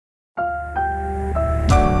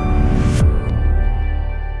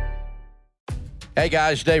Hey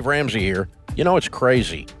guys, Dave Ramsey here. You know, it's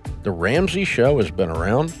crazy. The Ramsey Show has been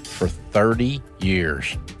around for 30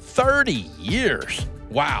 years. 30 years!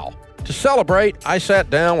 Wow. To celebrate, I sat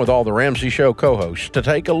down with all the Ramsey Show co-hosts to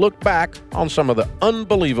take a look back on some of the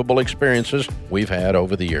unbelievable experiences we've had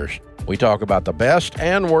over the years. We talk about the best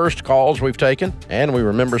and worst calls we've taken, and we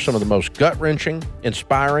remember some of the most gut-wrenching,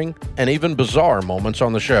 inspiring, and even bizarre moments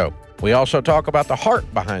on the show. We also talk about the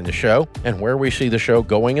heart behind the show and where we see the show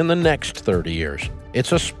going in the next 30 years.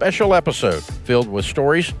 It's a special episode filled with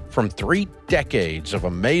stories from 3 decades of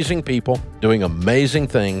amazing people doing amazing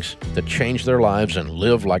things that change their lives and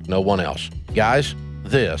live like no one else. Guys,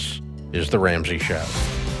 this is The Ramsey Show.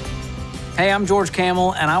 Hey, I'm George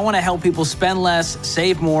Camel, and I want to help people spend less,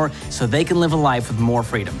 save more, so they can live a life with more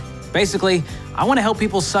freedom. Basically, I want to help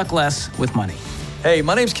people suck less with money. Hey,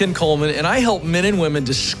 my name's Ken Coleman, and I help men and women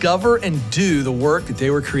discover and do the work that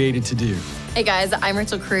they were created to do. Hey guys, I'm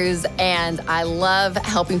Rachel Cruz, and I love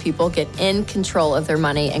helping people get in control of their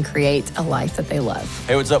money and create a life that they love.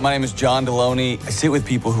 Hey, what's up? My name is John Deloney. I sit with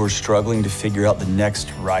people who are struggling to figure out the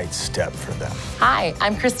next right step for them. Hi,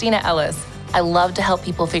 I'm Christina Ellis. I love to help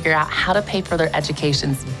people figure out how to pay for their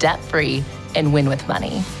educations debt-free and win with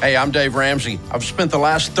money. Hey, I'm Dave Ramsey. I've spent the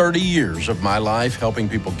last 30 years of my life helping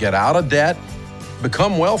people get out of debt,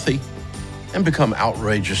 become wealthy, and become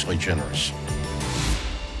outrageously generous.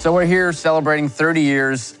 So we're here celebrating 30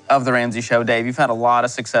 years of The Ramsey Show. Dave, you've had a lot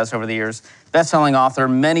of success over the years. Best-selling author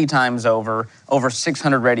many times over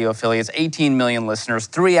 600 radio affiliates, 18 million listeners,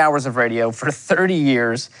 3 hours of radio for 30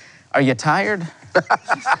 years. Are you tired?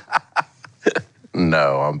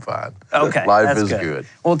 No, I'm fine. Okay, Life is good.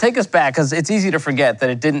 Well, take us back, because it's easy to forget that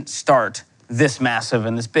it didn't start this massive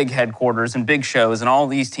and this big headquarters and big shows and all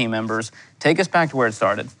these team members. Take us back to where it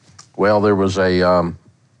started. Well, there was a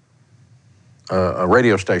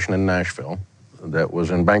radio station in Nashville that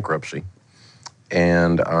was in bankruptcy.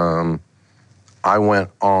 And I went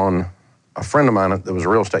on, a friend of mine that was a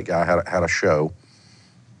real estate guy had a show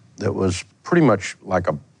that was pretty much like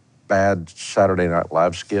a bad Saturday Night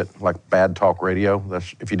Live skit, like bad talk radio.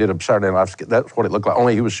 If you did a Saturday Night Live skit, that's what it looked like,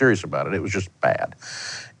 only he was serious about it. It was just bad.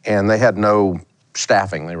 And they had no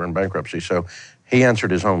staffing. They were in bankruptcy. So he answered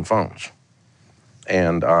his own phones.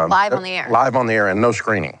 And Live on the air? Live on the air and no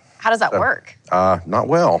screening. How does that work? Not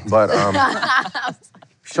well, but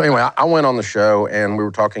so anyway, I went on the show and we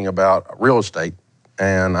were talking about real estate,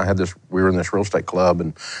 and we were in this real estate club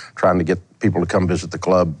and trying to get people to come visit the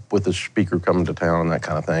club with the speaker coming to town and that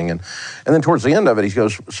kind of thing. And then towards the end of it, he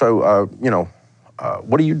goes, so,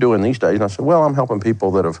 what are you doing these days? And I said, well, I'm helping people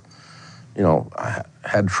that have,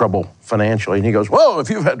 had trouble financially. And he goes, well, if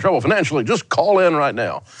you've had trouble financially, just call in right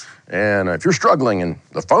now. And if you're struggling, and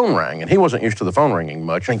the phone rang, and he wasn't used to the phone ringing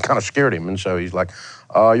much, and it kind of scared him. And so he's like,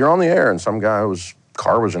 you're on the air. And some guy whose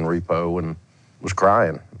car was in repo and was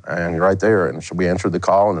crying, and you're right there. And so we answered the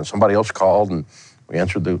call, and then somebody else called, and we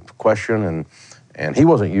answered the question. And he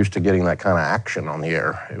wasn't used to getting that kind of action on the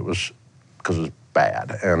air. It was because it was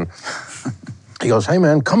bad. And he goes, hey,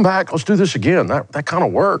 man, come back. Let's do this again. That kind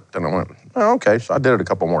of worked. And I went, oh, okay. So I did it a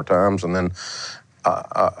couple more times. And then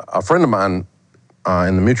a friend of mine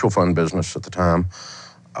in the mutual fund business at the time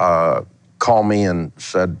called me and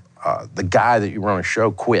said, the guy that you run a show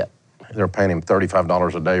quit. They were paying him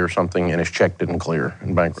 $35 a day or something, and his check didn't clear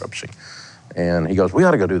in bankruptcy. And he goes, we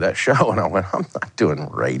ought to go do that show. And I went, I'm not doing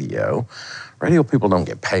radio. Radio people don't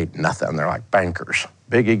get paid nothing. They're like bankers.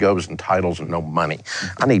 Big egos and titles and no money.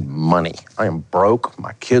 I need money. I am broke.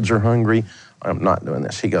 My kids are hungry. I'm not doing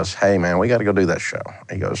this. He goes, hey, man, we got to go do that show.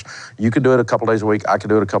 He goes, you could do it a couple days a week. I could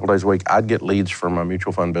do it a couple days a week. I'd get leads from my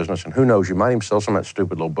mutual fund business. And who knows, you might even sell some of that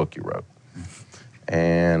stupid little book you wrote.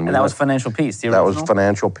 And that was Financial Peace, the original? That was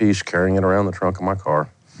Financial Peace, carrying it around the trunk of my car.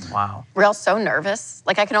 Wow. We're all so nervous.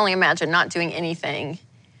 Like, I can only imagine not doing anything.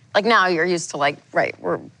 Like, now you're used to, like, right,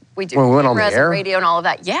 we do when we went on the air? radio and all of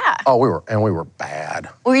that. Yeah. Oh, we were bad.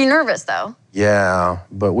 Were you nervous, though? Yeah,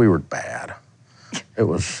 but we were bad. It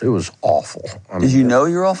was awful. Did you know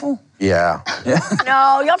you're awful? Yeah.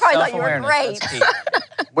 No, y'all probably thought you were great.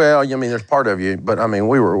 Well, there's part of you, but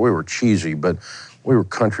we were cheesy, but we were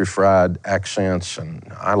country fried accents, and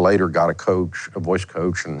I later got a voice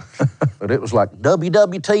coach, but it was like,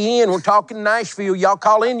 WWTN, we're talking Nashville, y'all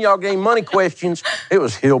call in, y'all getting money questions. It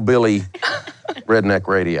was hillbilly redneck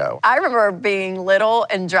radio. I remember being little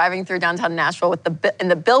and driving through downtown Nashville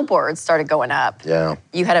and the billboards started going up. Yeah.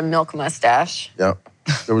 You had a milk mustache. Yeah.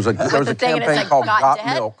 There was a campaign called Got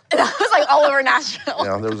Milk. And it was like all over Nashville.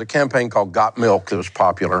 Yeah, there was a campaign called Got Milk that was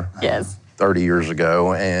popular. Yes. 30 years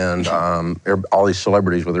ago, and all these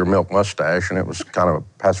celebrities with their milk mustache, and it was kind of a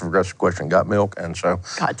passive-aggressive question, got milk? And so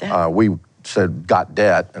we got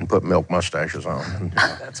debt and put milk mustaches on.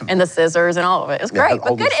 And the scissors and all of it. It's great, all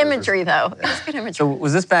but good the scissors. imagery, though. It was good imagery. So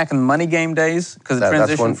was this back in the Money Game days? Because it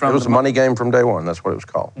transitioned from... It was a money game from day one. That's what it was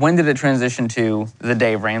called. When did it transition to the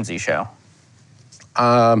Dave Ramsey Show?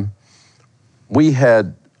 We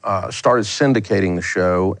had started syndicating the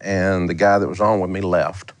show, and the guy that was on with me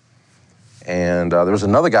left. And there was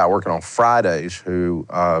another guy working on Fridays who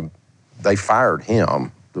they fired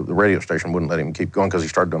him. The radio station wouldn't let him keep going because he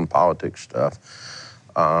started doing politics stuff.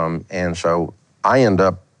 And so I ended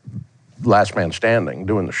up last man standing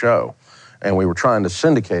doing the show. And we were trying to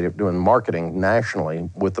syndicate it, doing marketing nationally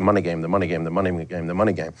with the money game, the money game, the money game, the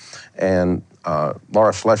money game. And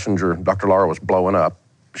Laura Schlesinger, Dr. Laura was blowing up.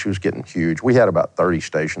 She was getting huge. We had about 30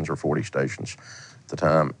 stations or 40 stations at the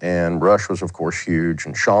time. And Rush was, of course, huge.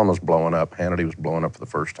 And Sean was blowing up. Hannity was blowing up for the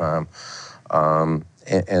first time.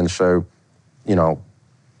 And so, you know,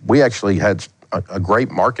 we actually had a great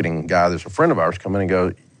marketing guy that's a friend of ours come in and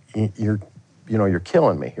go, you're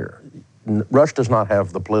killing me here. Rush does not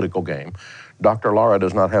have the political game. Dr. Laura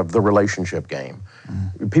does not have the relationship game.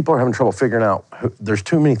 People are having trouble figuring out, there's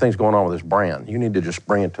too many things going on with this brand. You need to just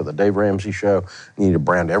bring it to the Dave Ramsey Show. You need to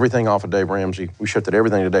brand everything off of Dave Ramsey. We shifted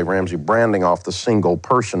everything to Dave Ramsey, branding off the single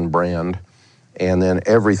person brand, and then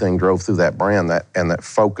everything drove through that brand. And that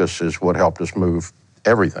focus is what helped us move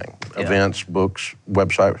everything. Yeah. Events, books,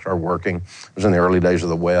 websites are working. It was in the early days of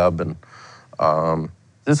the web. And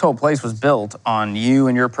this whole place was built on you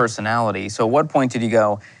and your personality. So at what point did you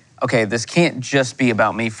go, okay, this can't just be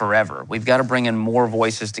about me forever. We've got to bring in more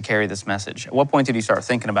voices to carry this message. At what point did you start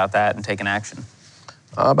thinking about that and taking action?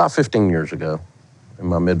 About 15 years ago, in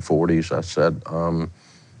my mid-40s, I said,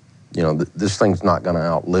 this thing's not going to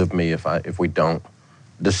outlive me if we don't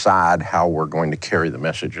decide how we're going to carry the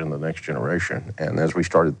message in the next generation. And as we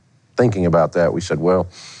started thinking about that, we said, well,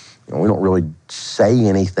 we don't really say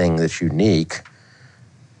anything that's unique.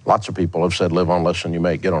 Lots of people have said, live on less than you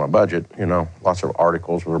make, get on a budget. Lots of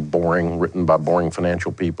articles were boring, written by boring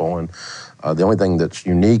financial people. And the only thing that's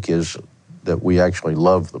unique is that we actually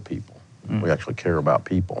love the people. We actually care about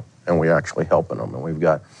people, and we're actually helping them. And we've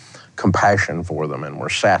got compassion for them, and we're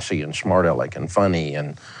sassy and smart aleck and funny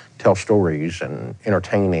and tell stories and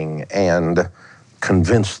entertaining and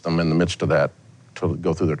convince them in the midst of that to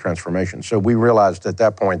go through their transformation. So we realized at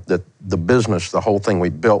that point that the business, the whole thing we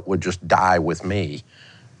built, would just die with me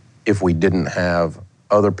if we didn't have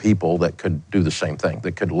other people that could do the same thing,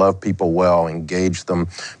 that could love people well, engage them,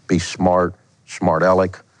 be smart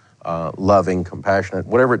aleck, loving, compassionate,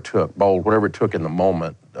 whatever it took, bold, whatever it took in the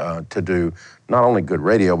moment to do not only good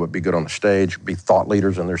radio, but be good on the stage, be thought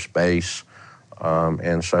leaders in their space.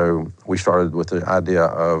 And so we started with the idea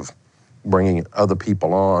of bringing other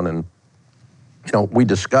people on. And, we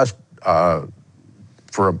discussed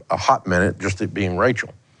for a hot minute just it being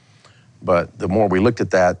Rachel. But the more we looked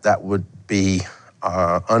at that would be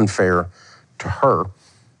unfair to her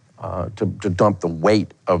to dump the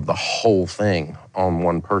weight of the whole thing on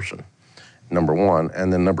one person, number one.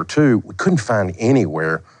 And then number two, we couldn't find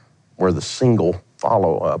anywhere where the single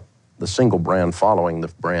follow-up, the single brand following the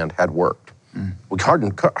brand had worked. We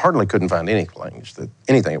hardly couldn't find anything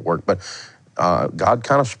that worked. But God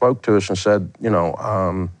kind of spoke to us and said,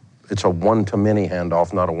 it's a one-to-many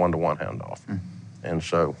handoff, not a one-to-one handoff. And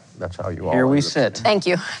so that's how you all here we sit. Thank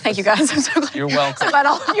you guys. I'm so glad. You're welcome. So glad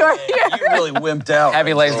all of you are here. You really wimped out.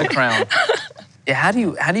 Abby lays the crown. Yeah, how do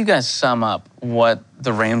you guys sum up what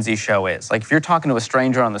the Ramsey Show is? Like, if you're talking to a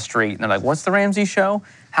stranger on the street and they're like, "What's the Ramsey Show?"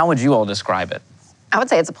 How would you all describe it? I would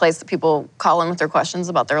say it's a place that people call in with their questions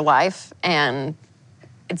about their life, and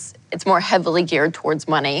it's more heavily geared towards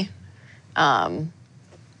money. But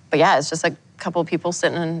yeah, it's just a couple of people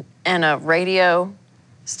sitting in a radio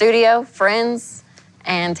studio, friends,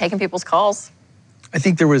 and taking people's calls. I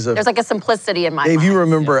think there's like a simplicity in my Dave, mind. you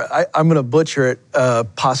remember, I'm going to butcher it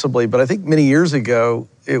possibly, but I think many years ago,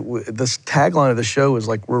 this tagline of the show was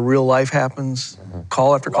like, where real life happens,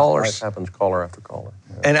 call after caller. Life happens, caller after caller.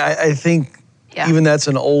 Yeah. And I think even that's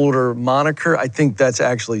an older moniker. I think that's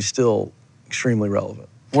actually still extremely relevant.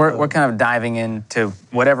 We're kind of diving into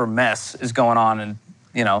whatever mess is going on in,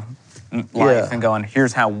 life and going,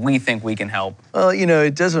 here's how we think we can help. Well,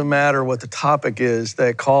 it doesn't matter what the topic is,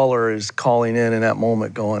 that caller is calling in that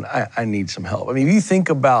moment going, I need some help. I mean, if you think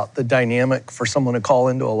about the dynamic for someone to call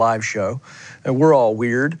into a live show, and we're all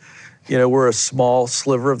weird, we're a small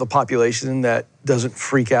sliver of the population that doesn't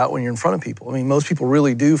freak out when you're in front of people. I mean, most people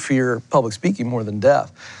really do fear public speaking more than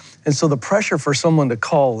death. And so the pressure for someone to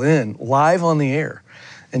call in live on the air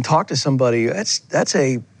and talk to somebody, that's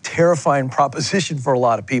a terrifying proposition for a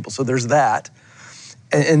lot of people. So there's that.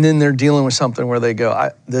 and then they're dealing with something where they go,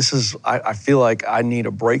 I feel like I need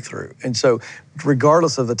a breakthrough. And so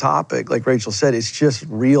regardless of the topic, like Rachel said, it's just a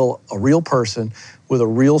real person with a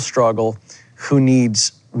real struggle who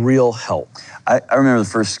needs real help. I remember the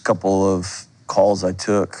first couple of calls I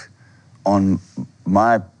took on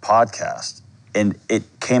my podcast, and it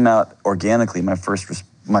came out organically. My first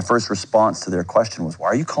response to their question was, "Why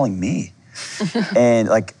are you calling me?" And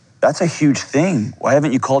like, that's a huge thing. Why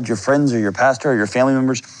haven't you called your friends or your pastor or your family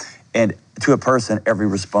members? And to a person, every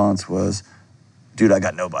response was, "Dude, I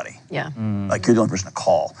got nobody." Yeah. Like, you're the only person to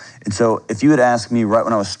call. And so if you had asked me right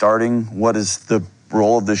when I was starting, what is the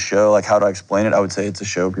role of this show, like how do I explain it? I would say it's a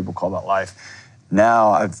show people call about life.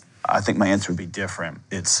 Now I think my answer would be different.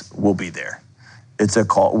 We'll be there. It's a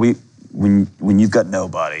call. When you've got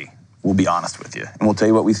nobody, we'll be honest with you. And we'll tell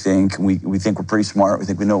you what we think. We think we're pretty smart. We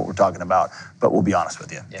think we know what we're talking about, but we'll be honest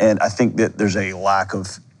with you. Yeah. And I think that there's a lack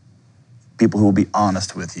of people who will be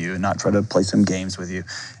honest with you and not try to play some games with you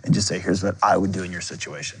and just say, here's what I would do in your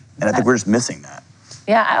situation. And I think we're just missing that.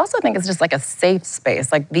 Yeah, I also think it's just like a safe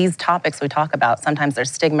space. Like these topics we talk about, sometimes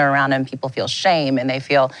there's stigma around them, people feel shame and they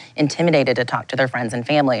feel intimidated to talk to their friends and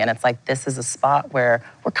family. And it's like, this is a spot where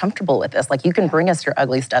we're comfortable with this. Like you can bring us your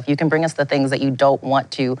ugly stuff. You can bring us the things that you don't want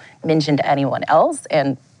to mention to anyone else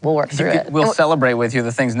and we'll work through it. We'll celebrate with you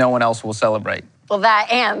the things no one else will celebrate. Well,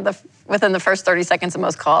 that and within the first 30 seconds of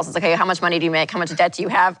most calls, it's like, hey, how much money do you make? How much debt do you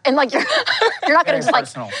have? And like, you're not going to just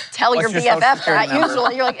like tell your BFF that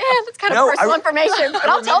usually. You're like, that's kind of personal information. But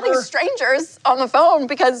I'll tell these strangers on the phone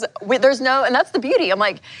because there's no, and that's the beauty. I'm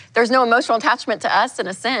like, there's no emotional attachment to us in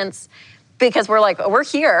a sense because we're like, we're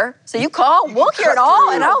here. So you call, we'll hear it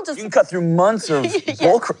all, and I'll just. You can cut through months of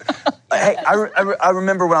bull. Hey, I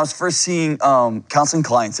remember when I was first seeing counseling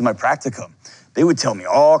clients in my practicum. They would tell me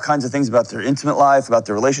all kinds of things about their intimate life, about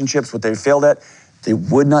their relationships, what they failed at. They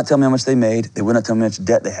would not tell me how much they made. They would not tell me how much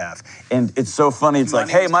debt they have. And it's so funny. It's like,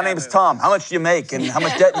 hey, my name is Tom. How much do you make? And how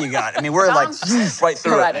much debt do you got? I mean, we're like right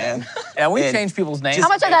through it, man. Yeah, we changed people's names. How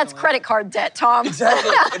much of that's credit card debt, Tom?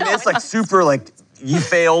 Exactly. And it's like super like, you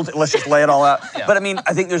failed. Let's just lay it all out. Yeah. But I mean,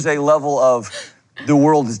 I think there's a level of the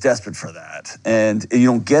world is desperate for that. And you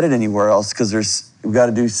don't get it anywhere else because we've got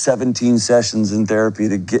to do 17 sessions in therapy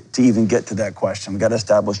to even get to that question. We've got to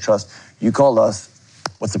establish trust. You called us.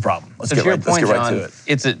 What's the problem? Let's get right to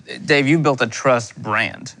it. Dave, you've built a trust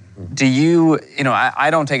brand. Do you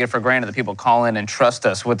I don't take it for granted that people call in and trust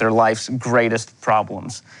us with their life's greatest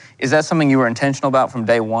problems. Is that something you were intentional about from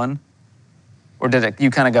day one? Or did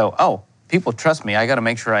you kind of go, oh, people trust me. I got to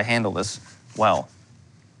make sure I handle this well?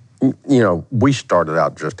 We started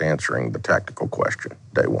out just answering the tactical question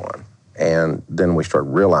day one. And then we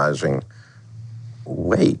started realizing,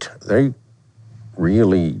 wait, they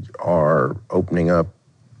really are opening up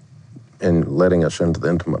and letting us into the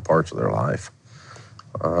intimate parts of their life.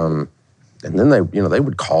 And then they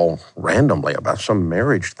would call randomly about some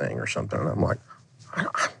marriage thing or something. And I'm like,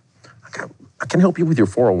 I can help you with your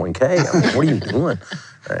 401k. I mean, what are you doing?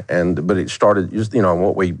 But it started just,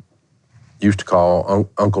 what we used to call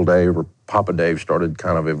Uncle Dave or Papa Dave started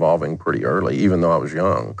kind of evolving pretty early, even though I was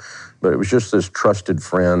young. But it was just this trusted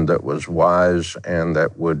friend that was wise and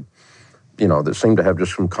that would, that seemed to have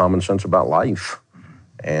just some common sense about life.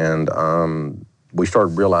 And we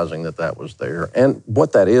started realizing that was there. And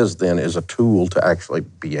what that is then is a tool to actually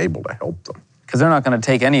be able to help them. Because they're not going to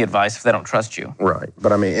take any advice if they don't trust you. Right.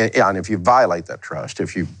 But I mean, and if you violate that trust,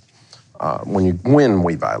 when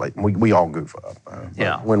we violate, we all goof up.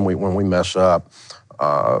 When we mess up,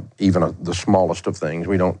 even the smallest of things,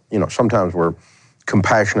 we don't, sometimes we're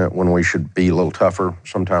compassionate when we should be a little tougher.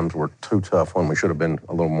 Sometimes we're too tough when we should have been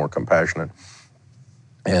a little more compassionate.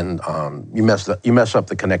 And you mess up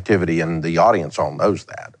the connectivity, and the audience all knows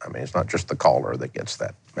that. I mean, it's not just the caller that gets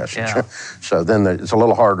that message. Yeah. So then it's a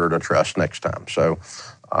little harder to trust next time. So,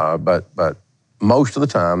 but most of the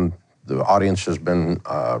time, the audience has been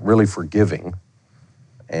really forgiving,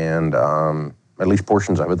 and at least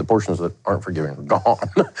portions of it. The portions that aren't forgiving are gone.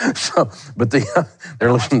 But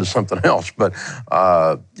they're listening to something else. But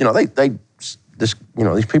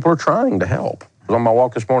these people are trying to help. I was on my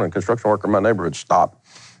walk this morning. A construction worker in my neighborhood stopped.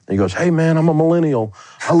 And he goes, "Hey man, I'm a millennial.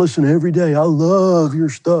 I listen every day. I love your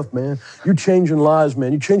stuff, man. You're changing lives,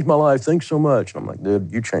 man. You changed my life. Thanks so much." And I'm like,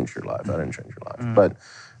 "Dude, you changed your life. I didn't change your life." But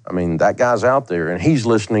I mean, that guy's out there, and he's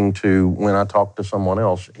listening to when I talk to someone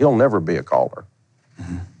else. He'll never be a caller.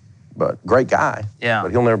 But great guy, but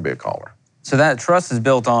he'll never be a caller. So that trust is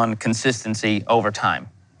built on consistency over time.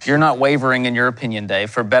 You're not wavering in your opinion, Dave,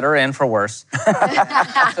 for better and for worse. So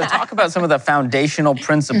talk about some of the foundational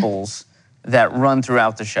principles that run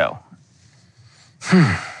throughout the show.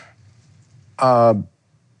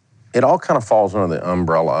 it all kind of falls under the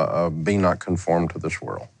umbrella of be not conformed to this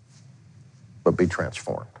world, but be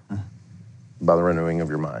transformed by the renewing of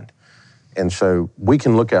your mind. And so we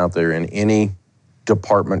can look out there in any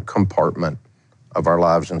compartment of our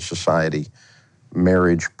lives in society,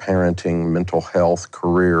 marriage, parenting, mental health,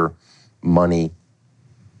 career, money,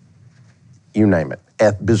 you name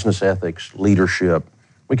it, business ethics, leadership.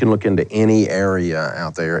 We can look into any area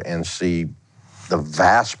out there and see the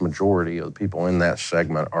vast majority of the people in that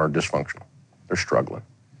segment are dysfunctional. They're struggling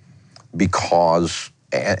because,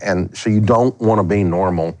 and so you don't want to be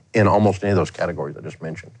normal in almost any of those categories I just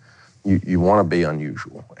mentioned. You want to be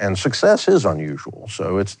unusual, and success is unusual.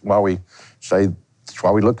 So it's why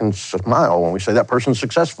we look and smile when we say that person's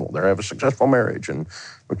successful. They have a successful marriage, and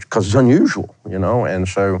because it's unusual, And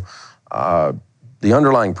so the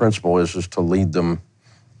underlying principle is to lead them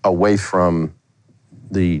away from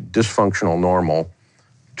the dysfunctional normal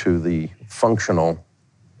to the functional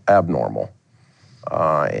abnormal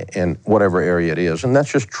in whatever area it is, and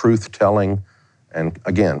that's just truth telling, and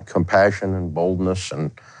again, compassion and boldness and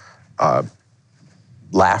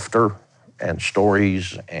laughter and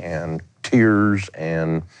stories and tears,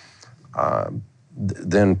 and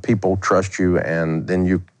then people trust you, and then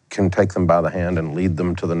you can take them by the hand and lead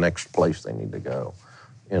them to the next place they need to go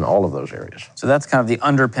in all of those areas. So that's kind of the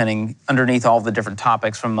underpinning underneath all the different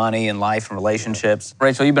topics from money and life and relationships.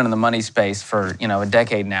 Rachel, you've been in the money space for a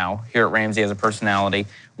decade now here at Ramsey as a personality.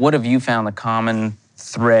 What have you found the common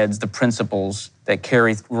threads, the principles that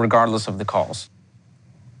carry regardless of the calls?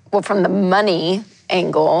 Well, from the money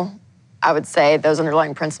angle, I would say those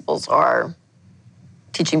underlying principles are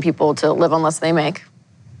teaching people to live on less than they make,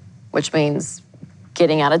 which means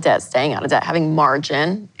getting out of debt, staying out of debt, having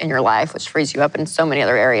margin in your life, which frees you up in so many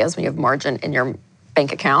other areas when you have margin in your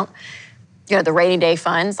bank account. The rainy day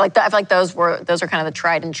funds, like that, I feel like those are kind of the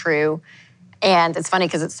tried and true. And it's funny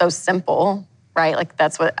because it's so simple, right? Like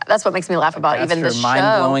that's what makes me laugh about even the show.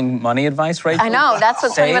 Mind-blowing money advice, Rachel? I know, that's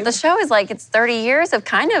what's funny about the show is like it's 30 years of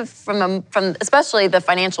kind of from especially the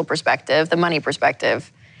financial perspective, the money perspective,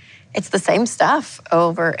 it's the same stuff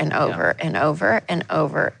over and over and over and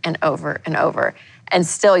over and over and over. And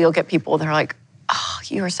still you'll get people that are like, oh,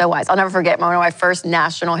 you are so wise. I'll never forget one of my first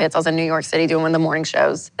national hits. I was in New York City doing one of the morning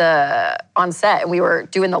shows on set, and we were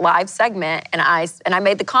doing the live segment, and I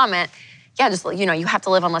made the comment, yeah, just, you have to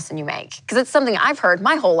live on less than you make. Because it's something I've heard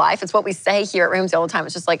my whole life. It's what we say here at Ramsey all the time.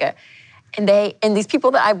 It's just like and these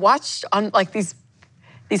people that I watched on like these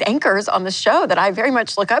anchors on the show that I very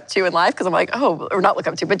much look up to in life, because I'm like, or not look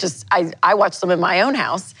up to, but just I watch them in my own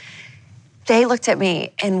house. They looked at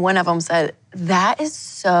me, and one of them said, "That is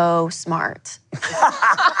so smart." And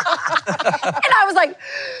I was like,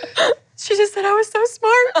 she just said I was so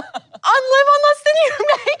smart. On live on less than you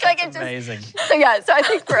make. Like it's amazing. So I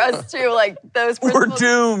think for us too, like those We're principles.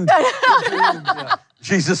 doomed. Yeah.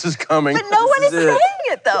 Jesus is coming. But no one is saying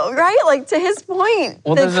it though, right? Like to his point.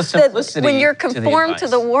 Well, there's a simplicity when you're conformed to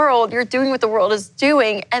the world, you're doing what the world is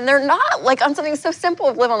doing, and they're not like on something so simple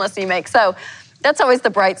of live on less than you make. So that's always the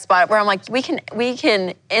bright spot where I'm like, we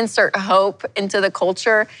can insert hope into the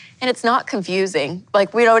culture, and it's not confusing.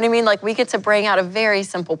 Like, you know what I mean? Like, we get to bring out a very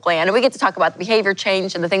simple plan, and we get to talk about the behavior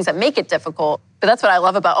change and the things that make it difficult. But that's what I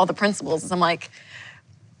love about all the principles is I'm like,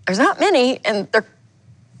 there's not many, and they're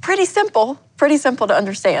pretty simple to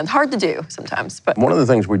understand. Hard to do sometimes. But one of the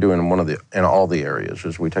things we do in all the areas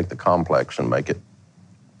is we take the complex and make it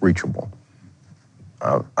reachable.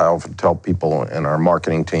 I often tell people in our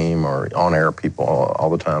marketing team or on-air people all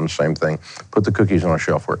the time the same thing. Put the cookies on a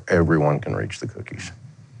shelf where everyone can reach the cookies.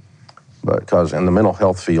 Because in the mental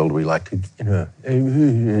health field, we like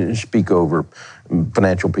to speak over,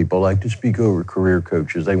 financial people like to speak over career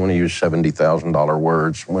coaches. They want to use $70,000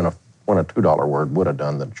 words when a $2 word would have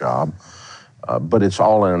done the job. But it's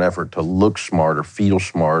all in an effort to look smarter, feel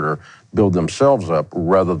smarter, build themselves up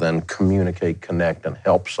rather than communicate, connect, and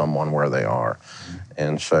help someone where they are.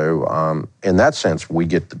 And so in that sense, we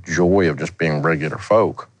get the joy of just being regular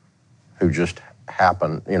folk who just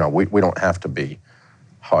happen, we don't have to be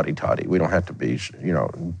haughty-toddy. We don't have to be,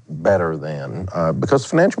 better than, because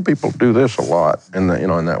financial people do this a lot in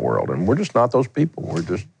that world. And we're just not those people. We're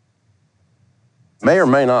just, may or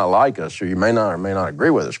may not like us, or you may not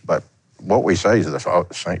agree with us, but what we say is this,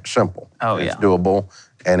 simple. It's doable,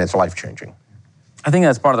 and it's life-changing. I think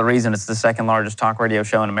that's part of the reason it's the second largest talk radio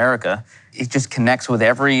show in America. It just connects with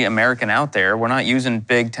every American out there. We're not using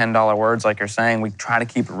big $10 words like you're saying. We try to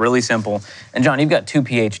keep it really simple. And John, you've got 2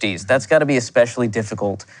 PhDs. That's got to be especially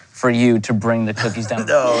difficult for you to bring the cookies down.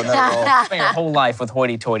 No, not at all. Spend your whole life with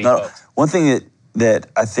hoity-toity folks. One thing that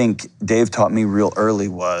I think Dave taught me real early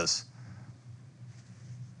was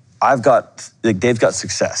Dave's got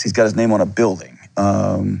success. He's got his name on a building.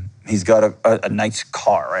 He's got a nice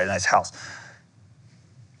car, right? A nice house.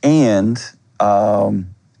 And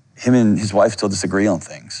him and his wife still disagree on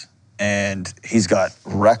things. And he's got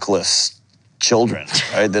reckless children,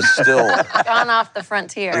 right? That's still Gone off the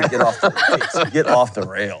frontier. get off the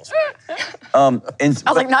rails. And I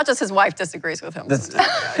was like, not just his wife disagrees with him. His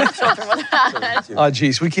children with that. Oh,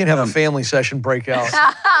 geez, we can't have a family session break out.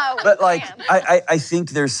 But like, I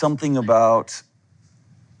think there's something about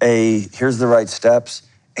here's the right steps,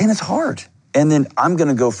 and it's hard. And then I'm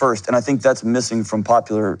gonna go first. And I think that's missing from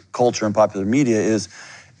popular culture and popular media is,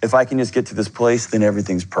 if I can just get to this place, then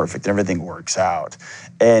everything's perfect and everything works out.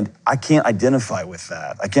 And I can't identify with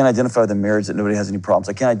that. I can't identify with a marriage that nobody has any problems.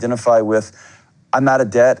 I can't identify with, I'm out of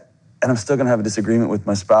debt and I'm still gonna have a disagreement with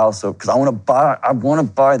my spouse. So, because I wanna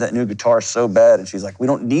buy that new guitar so bad. And she's like, we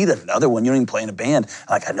don't need another one. You don't even play in a band.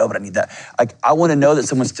 I'm like, I know, but I need that. Like, I wanna know that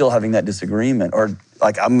someone's still having that disagreement, or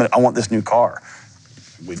like, I want this new car.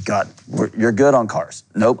 You're good on cars.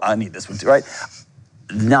 Nope, I need this one too, right?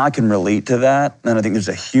 Now I can relate to that, and I think there's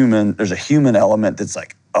a human element that's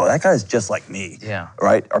like, oh, that guy's just like me. Yeah.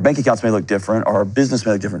 Right? Our bank accounts may look different, or our business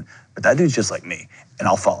may look different, but that dude's just like me, and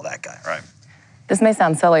I'll follow that guy, right? This may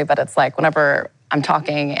sound silly, but it's like whenever I'm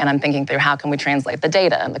talking and I'm thinking through how can we translate the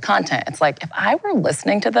data and the content, it's like, if I were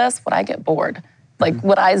listening to this, would I get bored? Like,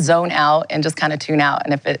 would I zone out and just kind of tune out?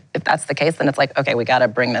 And if that's the case, then it's like, okay, we got to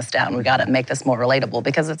bring this down. We got to make this more relatable,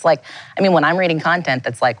 because it's like, I mean, when I'm reading content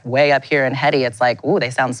that's like way up here and heady, it's like, ooh,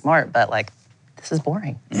 they sound smart, but like, this is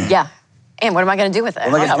boring. Yeah. And what am I going to do with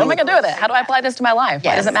it? What am I going to do with it? How do I apply this to my life?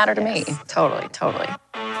 Why does it matter to me? Totally.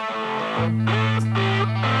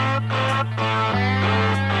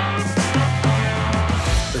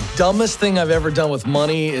 Dumbest thing I've ever done with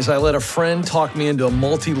money is I let a friend talk me into a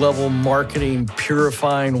multi-level marketing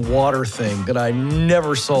purifying water thing that I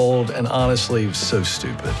never sold, and honestly was so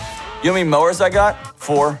stupid. You know how many mowers I got?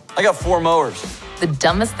 4. I got 4 mowers. The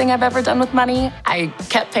dumbest thing I've ever done with money, I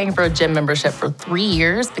kept paying for a gym membership for 3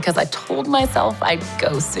 years because I told myself I'd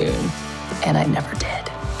go soon, and I never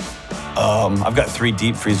did. I've got 3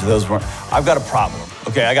 deep freezers. I've got a problem.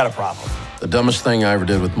 Okay, I got a problem. The dumbest thing I ever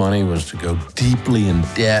did with money was to go deeply in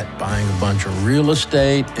debt buying a bunch of real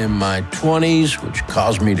estate in my 20s, which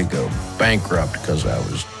caused me to go bankrupt because I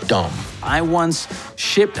was dumb. I once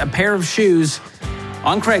shipped a pair of shoes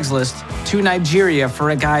on Craigslist to Nigeria for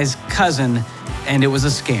a guy's cousin, and it was a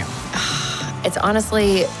scam. It's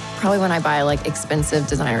honestly probably when I buy like expensive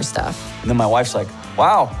designer stuff. And then my wife's like,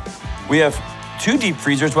 wow, we have 2 deep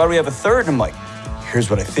freezers. Why do we have a 3rd? And I'm like, here's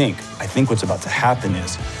what I think. I think what's about to happen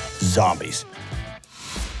is zombies.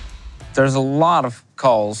 There's a lot of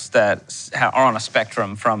calls that are on a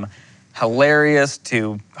spectrum, from hilarious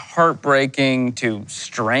to heartbreaking to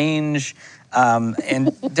strange.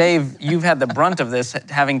 And Dave, you've had the brunt of this,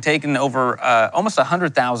 having taken over almost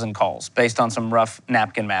 100,000 calls based on some rough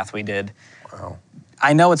napkin math we did. Wow.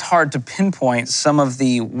 I know it's hard to pinpoint some of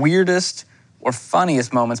the weirdest or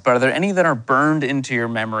funniest moments, but are there any that are burned into your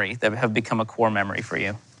memory that have become a core memory for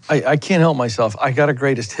you? I can't help myself. I got a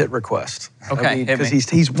greatest hit request. Okay, because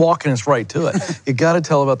he's walking us right to it. You got to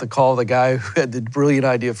tell about the call of the guy who had the brilliant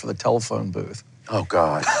idea for the telephone booth. Oh,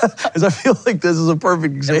 God. Because I feel like this is a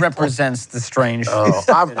perfect example. It represents the strange. Oh,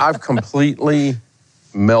 I've completely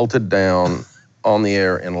melted down on the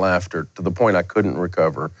air in laughter to the point I couldn't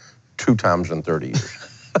recover 2 times in 30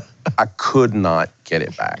 years. I could not get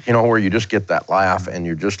it back. You know, where you just get that laugh and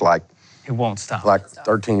you're just like, it won't stop. like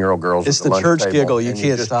 13-year-old girls It's at the the lunch church table, giggle. You and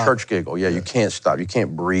can't just stop. Church giggle. Yeah, you can't stop. You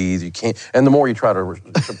can't breathe. You can't. And the more you try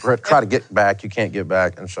to get back, you can't get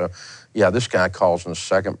back. And so, yeah, this guy calls in the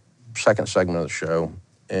second segment of the show,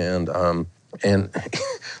 and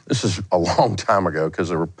this is a long time ago because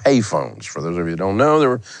there were pay phones. For those of you who don't know, there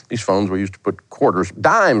were these phones we used to put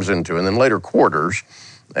dimes into, and then later quarters,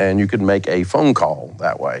 and you could make a phone call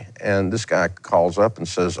that way. And this guy calls up and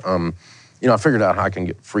says, you know, I figured out how I can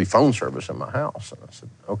get free phone service in my house. And I said,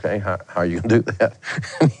 okay, how are you gonna do that?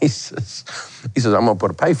 And he says, I'm gonna put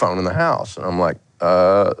a pay phone in the house. And I'm like,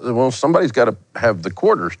 well, somebody's gotta have the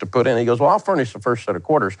quarters to put in. He goes, well, I'll furnish the first set of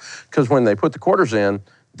quarters, because when they put the quarters in,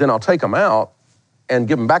 then I'll take them out and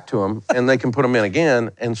give them back to them, and they can put them in again,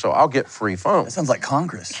 and so I'll get free phone. That sounds like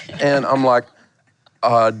Congress. And I'm like,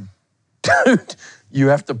 dude, you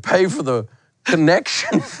have to pay for the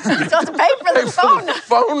connection. You have to pay for the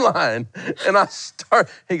phone line. And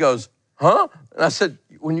he goes, huh? And I said,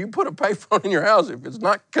 when you put a payphone in your house, if it's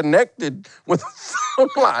not connected with a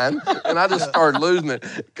phone line, and I just started losing it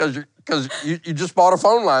because you just bought a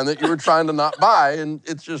phone line that you were trying to not buy, and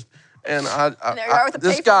it's just, And there you are with a payphone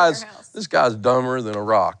in your house. this guy's dumber than a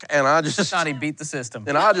rock. And I just Thought he beat the system.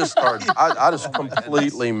 and I just started. I just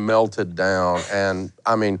completely melted down. And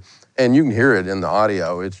I mean, and you can hear it in the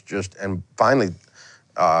audio. It's just. And finally,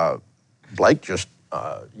 Blake just.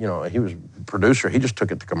 He was producer. He just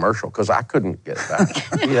took it to commercial because I couldn't get it back.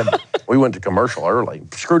 We went to commercial early,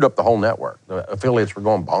 screwed up the whole network. The affiliates were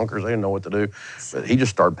going bonkers. They didn't know what to do. But he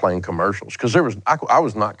just started playing commercials because I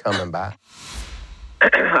was not coming back.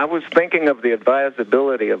 I was thinking of the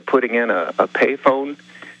advisability of putting in a payphone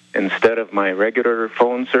instead of my regular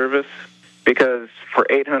phone service, because for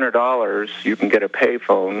 $800 you can get a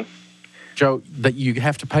payphone. Joe, that you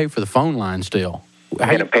have to pay for the phone line still.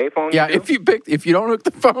 And a payphone? Yeah, if you don't hook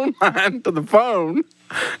the phone line to the phone,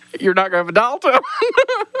 you're not going to have a dial tone.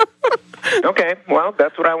 Okay, well,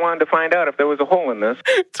 that's what I wanted to find out, if there was a hole in this.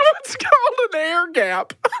 It's what's called an air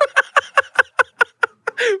gap.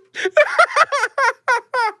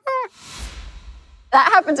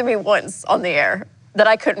 That happened to me once on the air that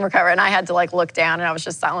I couldn't recover, and I had to look down, and I was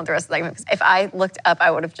just silent the rest of the segment. If I looked up, I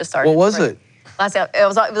would have just started. What was it? It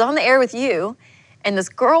was on the air with you, and this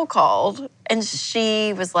girl called, and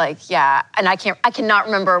she was like, "Yeah," and I cannot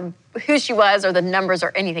remember who she was or the numbers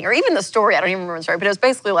or anything, or even the story. I don't even remember the story, but it was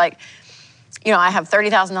basically like, I have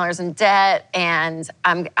 $30,000 in debt, and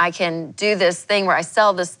I can do this thing where I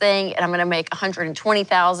sell this thing, and I'm going to make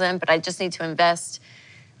 $120,000, but I just need to invest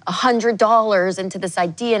 $100 into this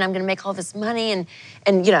idea, and I'm going to make all this money, and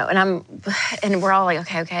we're all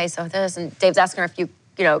like, okay, so this, and Dave's asking her a few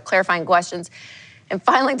clarifying questions, and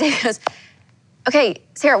finally Dave goes, "Okay,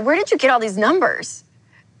 Sarah, where did you get all these numbers?"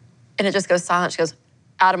 And it just goes silent. She goes,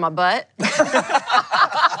 "Out of my butt."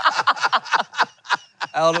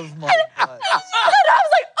 Out of my butt. And I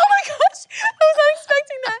was like, "Oh my gosh, I was not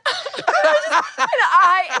expecting that."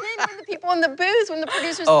 And then when the people in the booth, when the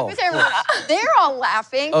producers in the booth, they're all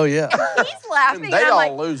laughing. Oh yeah. And he's laughing. And they and I'm all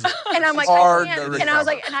like, lose it. And I'm like, hard I can't. to And I was recover.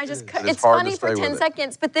 like, and I just, It's it's hard funny to for stay 10 with it.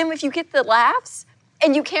 seconds, but then if you get the laughs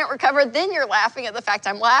and you can't recover, then you're laughing at the fact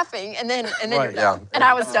I'm laughing, and then you're done. And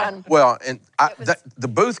I was done. Well, and the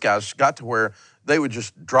booth guys got to where they would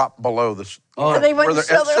just drop below the They wouldn't they're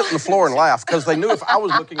show sit on the floor and laugh because they knew if I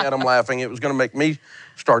was looking at them laughing, it was going to make me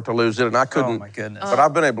start to lose it, and I couldn't. Oh, my goodness. But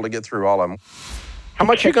I've been able to get through all of them. How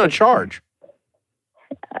much are you going to charge?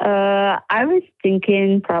 I was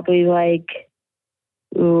thinking probably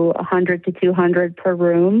 100 to 200 per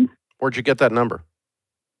room. Where'd you get that number?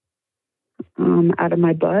 Out of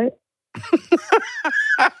my butt.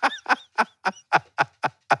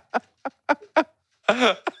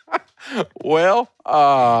 Well,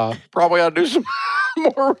 probably ought to do some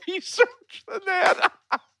more research than that.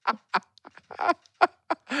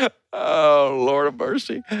 Oh, Lord of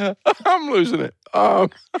mercy. I'm losing it.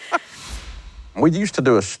 We used to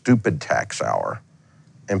do a stupid tax hour,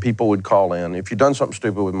 and people would call in. If you'd done something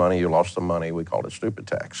stupid with money, you lost some money, we called it stupid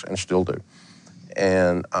tax, and still do.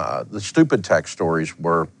 And the stupid tax stories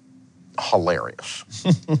were hilarious.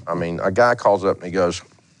 I mean, a guy calls up and he goes,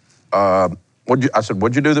 I said,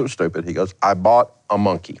 "What'd you do that was stupid?" He goes, "I bought a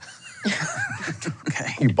monkey."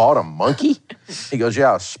 Okay. "You bought a monkey?" He goes,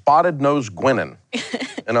 "Yeah, a spotted-nosed guinean."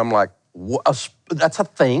 And I'm like, "What? That's a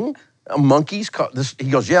thing? A monkey's called this?" He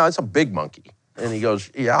goes, "Yeah, it's a big monkey." And he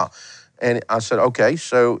goes, "Yeah." And I said, "Okay."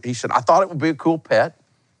 So he said, "I thought it would be a cool pet."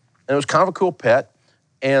 And it was kind of a cool pet.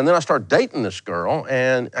 And then I started dating this girl,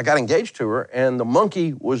 and I got engaged to her, and the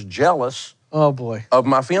monkey was jealous Oh boy. of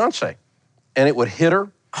my fiance. And it would hit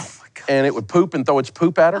her, and it would poop and throw its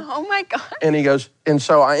poop at her. Oh my God. And he goes, and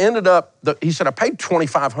so I ended up, he said, I paid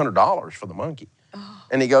 $2,500 for the monkey.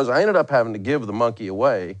 And he goes, I ended up having to give the monkey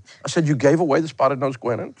away. I said, "You gave away the spotted-nosed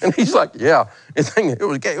guinean?" And he's like, "Yeah."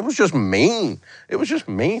 It was just mean. It was just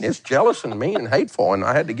mean. It's jealous and mean and hateful, and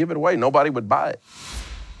I had to give it away. Nobody would buy it.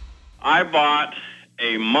 I bought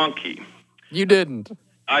a monkey. You didn't.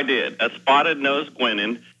 I did. A spotted-nosed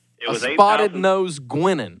guinean. It was spotted-nosed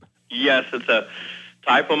guinean. Yes, it's a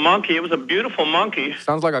type of monkey. It was a beautiful monkey.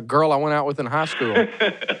 Sounds like a girl I went out with in high school.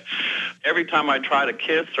 Every time I try to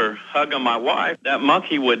kiss or hug on my wife, that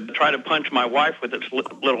monkey would try to punch my wife with its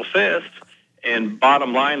little fist. And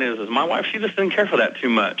bottom line is my wife, she just didn't care for that too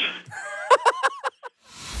much.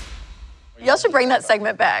 Y'all should bring that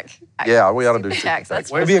segment back. Yeah, we ought to do Stupid tax.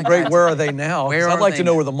 That's It'd be a great "Where are they now?" 'Cause I'd like to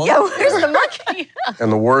know where the monkey. Yeah, where's the monkey?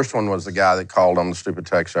 And the worst one was the guy that called on the stupid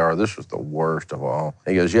tax hour. This was the worst of all.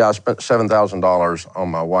 He goes, "Yeah, I spent $7,000 on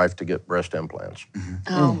my wife to get breast implants."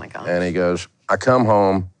 Oh my God. And he goes, "I come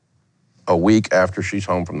home a week after she's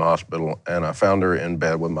home from the hospital, and I found her in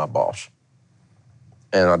bed with my boss.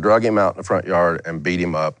 And I drug him out in the front yard and beat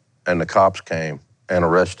him up, and the cops came and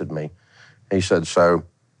arrested me." He said, "So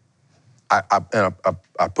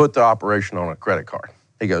I put the operation on a credit card.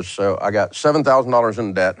 He goes, so I got $7,000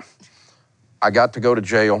 in debt. I got to go to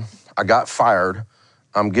jail. I got fired.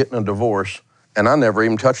 I'm getting a divorce, and I never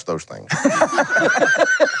even touched those things.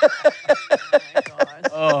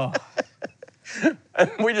 Oh.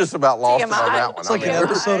 We just about lost it on that one. It's like an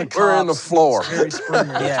episode of We're in the Cops floor. with Jerry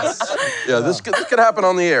Springer. Yes. Yeah, this could happen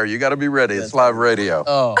on the air. You got to be ready. It's live radio.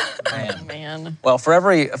 Oh, man. Well, for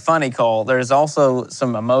every funny call, there's also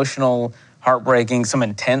some emotional, heartbreaking, some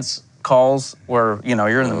intense calls where,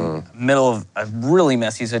 you're in the middle of a really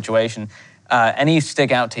messy situation. Any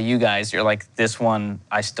stick out to you guys? You're like, this one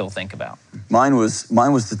I still think about. Mine was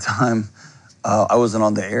the time I wasn't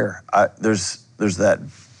on the air. There's that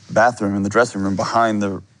bathroom in the dressing room behind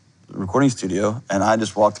the recording studio, and I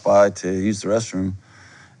just walked by to use the restroom,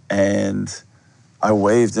 and I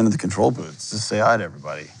waved into the control booth to say hi to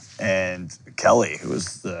everybody. And Kelly, who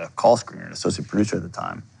was the call screener and associate producer at the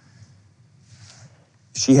time,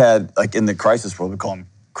 she had, like in the crisis world, we call them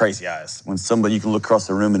crazy eyes. When somebody, you can look across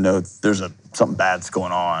the room and know there's something bad's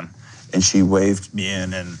going on. And she waved me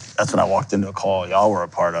in, and that's when I walked into a call y'all were a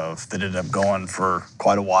part of that ended up going for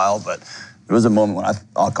quite a while. But there was a moment when I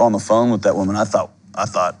was on the phone with that woman. I thought I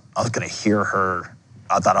was going to hear her.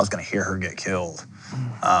 I thought I was going to hear her get killed.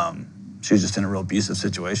 She was just in a real abusive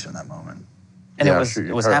situation in that moment. And it was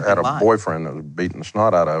happening had a live. boyfriend that was beating the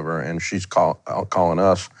snot out of her, and she's calling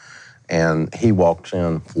us, and he walks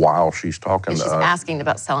in while she's talking And to she's us. asking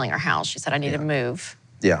about selling her house. She said, I need to move.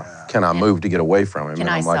 Yeah, can I move to get away from him? Can And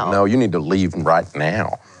I I'm like, sell? no, you need to leave right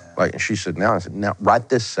now. Like, and she said, now. I said, now, right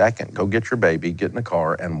this second, go get your baby, get in the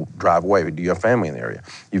car, and drive away. Do you have family in the area?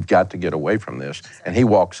 You've got to get away from this. And he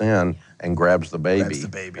walks in and grabs the baby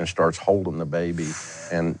and starts holding the baby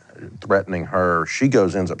and threatening her. She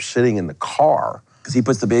ends up sitting in the car. Because he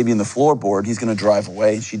puts the baby in the floorboard, he's going to drive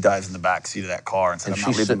away, and she dives in the back seat of that car and said, And I'm not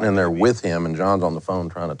she's leaving sitting my in there baby. with him, and John's on the phone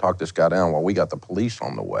trying to talk this guy down while we got the police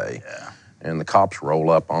on the way. Yeah. And the cops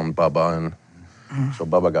roll up on Bubba, and so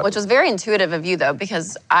Bubba got... Which was very intuitive of you, though,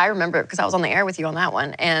 because I remember, because I was on the air with you on that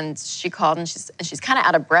one, and she called, and she's kind of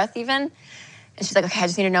out of breath even, and she's like, okay, I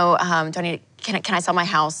just need to know, can I sell my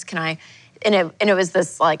house? Can I? And it was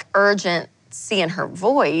this like urgency in her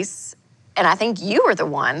voice, and I think you were the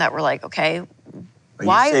one that were like, okay,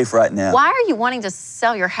 Are you safe right now? Why are you wanting to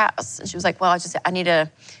sell your house? And she was like, well,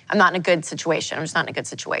 I'm not in a good situation. I'm just not in a good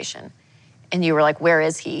situation. And you were like, where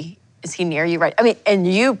is he? Is he near you? Right. I mean,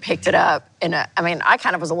 and you picked it up. I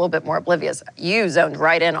kind of was a little bit more oblivious. You zoned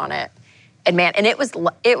right in on it. And man, and it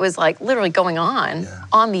was like literally going on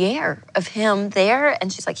the air of him there.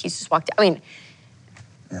 And she's like, he's just walked out. I mean,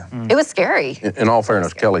 it was scary. In all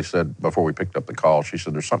fairness, Kelly said before we picked up the call, she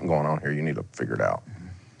said, there's something going on here. You need to figure it out.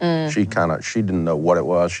 She didn't know what it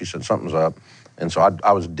was. She said, something's up. And so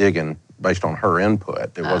I was digging based on her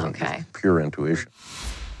input. It wasn't just pure intuition.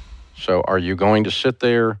 So are you going to sit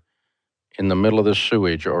there in the middle of this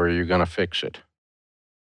sewage, or are you going to fix it?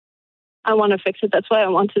 I want to fix it. That's why I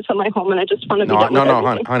want to sell my home, and I just want to be done with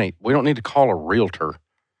everything. honey, we don't need to call a realtor.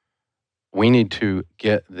 We need to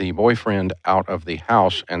get the boyfriend out of the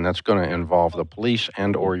house, and that's going to involve the police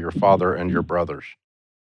and or your father and your brothers.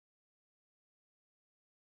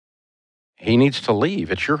 He needs to leave.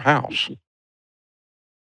 It's your house.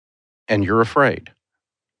 And you're afraid.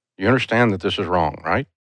 You understand that this is wrong, right?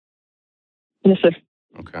 Yes, sir.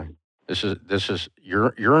 Okay. This is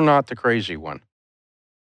you're not the crazy one.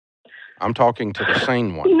 I'm talking to the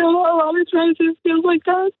sane one. You know, a lot of times it feels like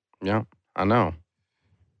that. Yeah, I know.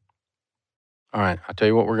 All right, I'll tell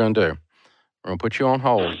you what we're going to do. We're going to put you on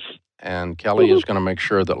hold, and Kelly is going to make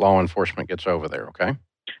sure that law enforcement gets over there, okay?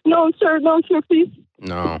 No, sir, please.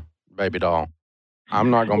 No, baby doll. I'm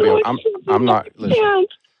not going to be able, I'm not, listen,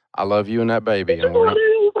 I love you and that baby. And we're not,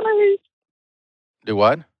 do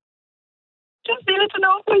what? Just needed to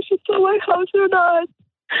know if I should sell my house or not.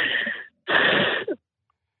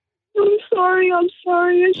 I'm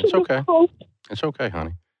sorry. It's okay. It's okay,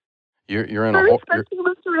 honey. You're in a I hole. respect you,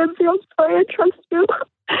 Mr. Ramsey. I'm sorry. I trust you.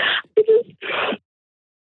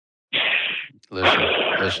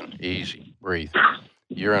 Listen, easy, breathe.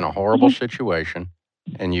 You're in a horrible situation,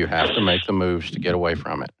 and you have to make the moves to get away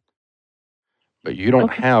from it. But you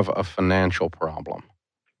don't have a financial problem.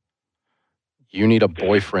 You need a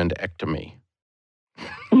boyfriend-ectomy.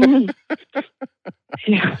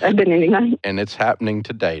 Yeah, I've been needing that. And it's happening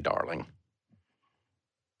today, darling.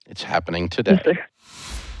 It's happening today. Yes, sir.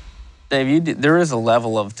 Dave, there is a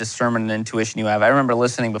level of discernment and intuition you have. I remember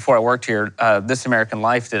listening before I worked here, This American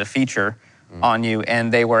Life did a feature on you,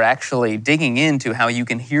 and they were actually digging into how you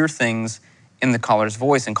can hear things in the caller's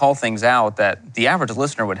voice and call things out that the average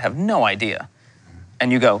listener would have no idea.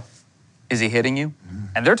 And you go, is he hitting you?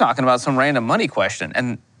 and they're talking about some random money question,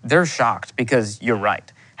 and they're shocked because you're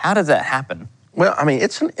right. How does that happen? Well, I mean,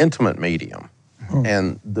 it's an intimate medium,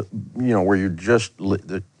 and where you're just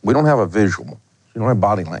we don't have a visual, you don't have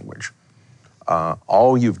body language.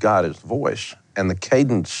 All you've got is the voice, and the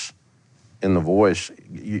cadence in the voice.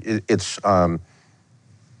 It's in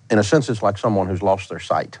a sense, it's like someone who's lost their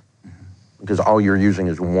sight, because all you're using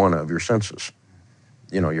is one of your senses.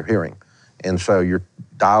 Your hearing, and so you're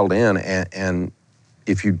dialed in, and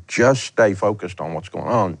if you just stay focused on what's going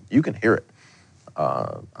on, you can hear it.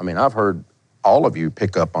 I mean, I've heard all of you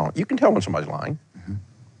pick up on, you can tell when somebody's lying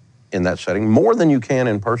in that setting, more than you can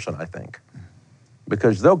in person, I think.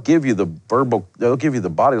 Because they'll give you the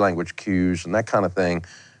body language cues and that kind of thing,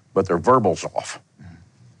 but their verbal's off.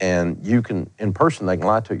 And you can, in person, they can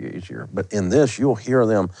lie to you easier. But in this, you'll hear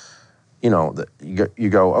them, you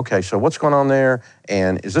go, okay, so what's going on there?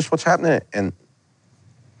 And is this what's happening? And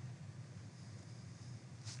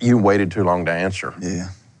you waited too long to answer. Yeah.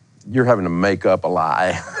 You're having to make up a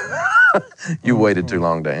lie. You waited too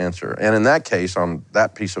long to answer. And in that case, on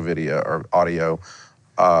that piece of video or audio,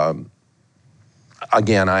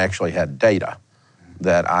 again, I actually had data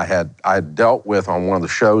that I had dealt with on one of the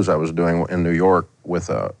shows I was doing in New York with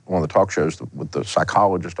one of the talk shows with the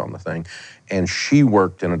psychologist on the thing. And she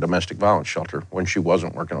worked in a domestic violence shelter when she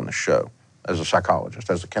wasn't working on the show as a psychologist,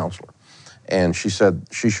 as a counselor. And she said,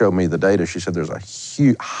 she showed me the data. She said there's a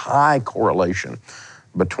high correlation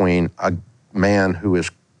between a man who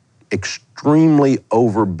is extremely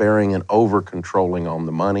overbearing and over-controlling on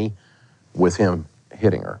the money with him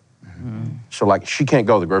hitting her. Mm-hmm. So like she can't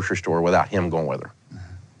go to the grocery store without him going with her.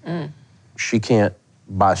 Mm. She can't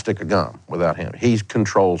buy a stick of gum without him. He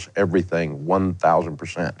controls everything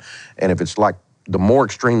 1,000%. And if it's like, the more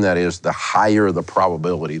extreme that is, the higher the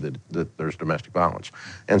probability that there's domestic violence.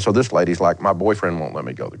 And so this lady's like, my boyfriend won't let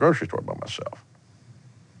me go to the grocery store by myself.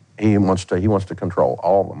 He wants to control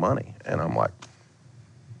all the money. And I'm like,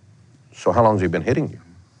 so how long has he been hitting you?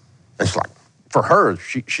 And it's like, for her,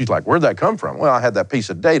 she's like, where'd that come from? Well, I had that piece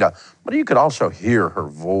of data, but you could also hear her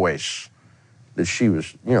voice, that she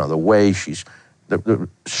was, the way she's, the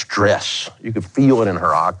stress, you could feel it in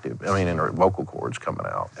her octave, in her vocal cords coming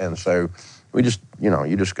out. And so we just,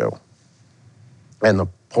 you just go. And the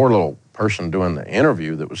poor little person doing the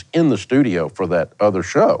interview that was in the studio for that other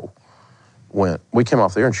show, we came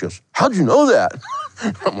off the air and she goes, how'd you know that?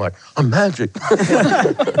 I'm like, I'm magic.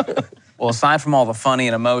 Well, aside from all the funny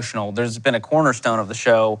and emotional, there's been a cornerstone of the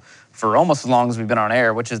show for almost as long as we've been on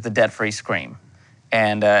air, which is the debt-free scream.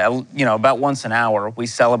 And, about once an hour, we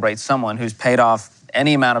celebrate someone who's paid off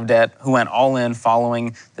any amount of debt, who went all in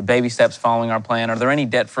following the baby steps, following our plan. Are there any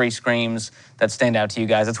debt-free screams that stand out to you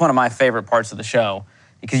guys? It's one of my favorite parts of the show,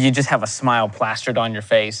 because you just have a smile plastered on your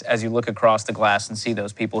face as you look across the glass and see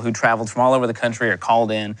those people who traveled from all over the country or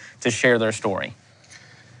called in to share their story.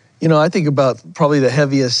 I think about probably the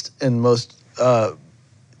heaviest and most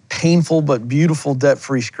painful but beautiful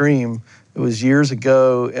debt-free scream. It was years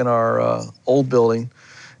ago in our old building,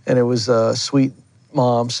 and it was a sweet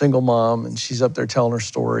mom, single mom, and she's up there telling her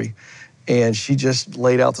story. And she just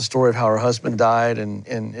laid out the story of how her husband died, and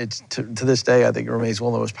it's to this day, I think it remains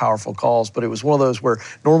one of the most powerful calls. But it was one of those where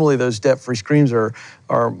normally those debt-free screams are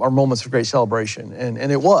moments of great celebration, and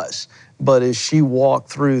it was. But as she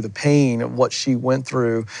walked through the pain of what she went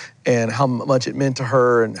through and how much it meant to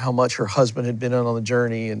her and how much her husband had been on the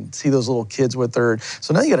journey, and see those little kids with her.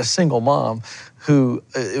 So now you got a single mom who,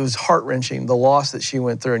 it was heart-wrenching, the loss that she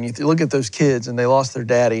went through. And you look at those kids and they lost their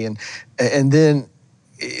daddy, and then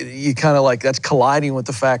you kind of like, that's colliding with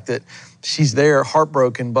the fact that she's there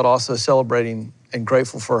heartbroken, but also celebrating and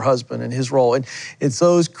grateful for her husband and his role. And it's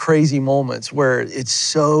those crazy moments where it's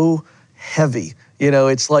so heavy.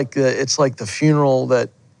 It's like the funeral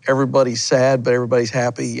that everybody's sad, but everybody's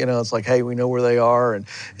happy. It's like, hey, we know where they are and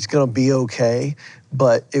it's gonna be okay.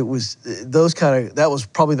 But it was that was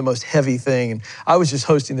probably the most heavy thing. And I was just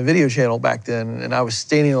hosting the video channel back then, and I was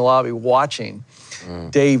standing in the lobby watching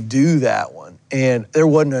Dave do that one. And there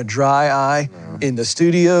wasn't a dry eye in the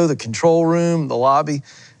studio, the control room, the lobby.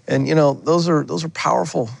 And those are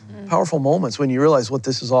powerful moments when you realize what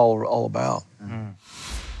this is all about.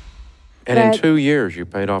 And in 2 years, you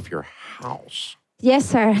paid off your house. Yes,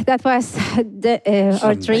 sir. That was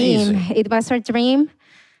our dream. It was our dream,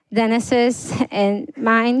 Dennis's and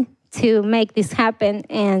mine, to make this happen.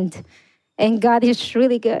 And God is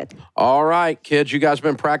really good. All right, kids, you guys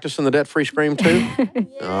been practicing the debt-free scream too? Yes,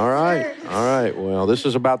 all right. Sir. All right. Well, this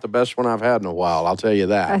is about the best one I've had in a while, I'll tell you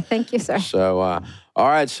that. Thank you, sir. So, all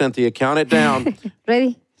right, Cynthia, count it down.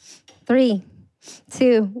 Ready? 3,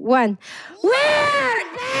 2, 1. We're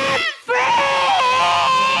debt-free!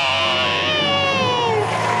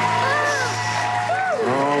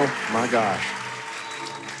 gosh.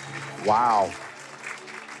 Wow.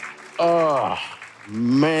 Oh,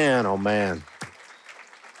 man, oh, man.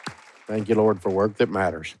 Thank you, Lord, for work that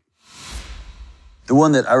matters. The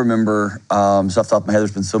one that I remember, just off the top of my head,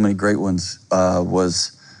 there's been so many great ones,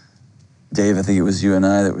 was Dave, I think it was you and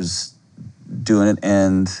I that was doing it,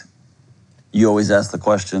 and you always ask the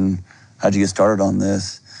question, how'd you get started on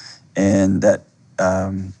this? And that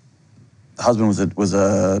husband was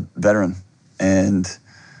a veteran, and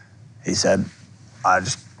he said, I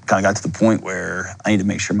just kind of got to the point where I need to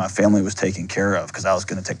make sure my family was taken care of because I was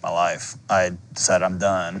going to take my life. I decided I'm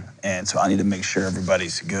done, and so I need to make sure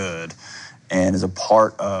everybody's good. And as a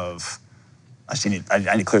part of, I need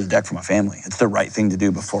to clear the deck for my family. It's the right thing to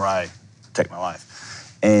do before I take my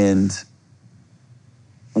life. And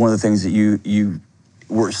one of the things that you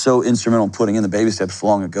were so instrumental in putting in the baby steps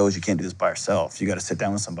long ago is you can't do this by yourself. You got to sit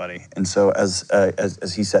down with somebody. And so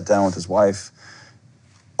as he sat down with his wife,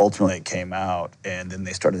 ultimately it came out, and then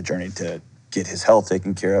they started the journey to get his health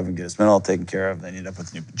taken care of and get his mental health taken care of. They ended up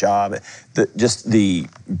with a new job. Just the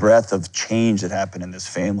breadth of change that happened in this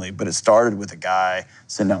family. But it started with a guy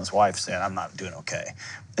sitting down with his wife saying, I'm not doing okay.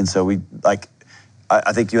 And so I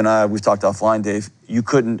think you and I, we've talked offline, Dave, you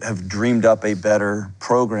couldn't have dreamed up a better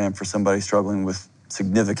program for somebody struggling with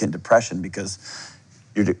significant depression because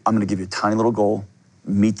I'm gonna give you a tiny little goal,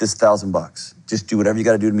 meet this $1,000. Just do whatever you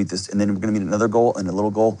gotta do to meet this, and then we're gonna meet another goal and a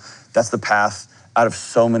little goal. That's the path out of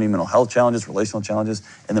so many mental health challenges, relational challenges,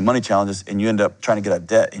 and the money challenges, and you end up trying to get out of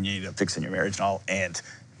debt, and you end up fixing your marriage and all, and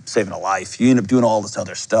saving a life. You end up doing all this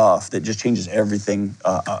other stuff that just changes everything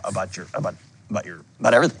about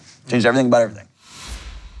everything. Changes everything about everything.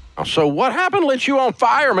 So what happened lit you on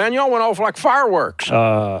fire, man? Y'all went off like fireworks.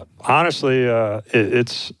 Honestly,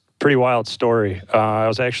 it's a pretty wild story. I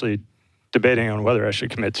was actually debating on whether I should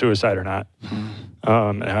commit suicide or not.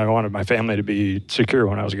 And I wanted my family to be secure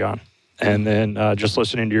when I was gone. And then just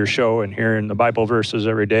listening to your show and hearing the Bible verses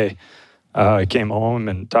every day, I came home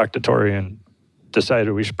and talked to Tori and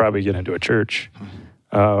decided we should probably get into a church.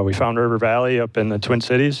 We found River Valley up in the Twin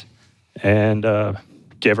Cities and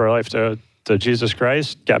gave our life to Jesus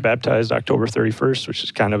Christ, got baptized October 31st, which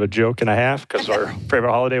is kind of a joke and a half because our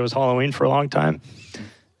favorite holiday was Halloween for a long time.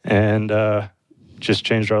 And just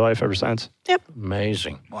changed our life ever since. Yep.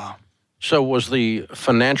 Amazing. Wow. So was the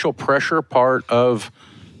financial pressure part of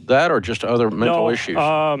that or just other mental issues?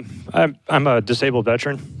 I'm a disabled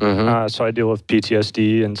veteran, so I deal with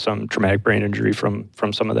PTSD and some traumatic brain injury from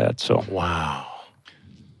some of that. So Wow.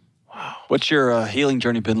 What's your healing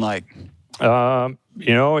journey been like?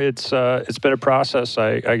 It's been a process.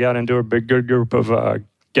 I got into a good group of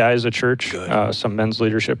guys at church, some men's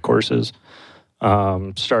leadership courses,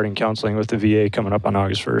 starting counseling with the VA coming up on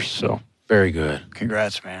August 1st. So very good.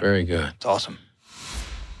 Congrats, man. Very good. It's awesome.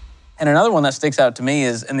 And another one that sticks out to me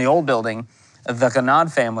is in the old building, the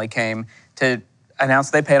Ganad family came to announce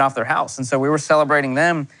they paid off their house. And so we were celebrating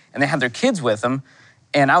them, and they had their kids with them.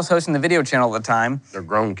 And I was hosting the video channel at the time. They're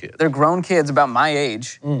grown kids. They're grown kids about my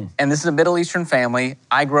age. And this is a Middle Eastern family.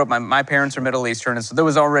 I grew up, my parents are Middle Eastern, and so there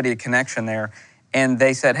was already a connection there. And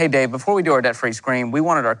they said, hey, Dave, before we do our debt-free scream, we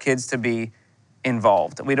wanted our kids to be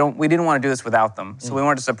involved. We didn't want to do this without them. So we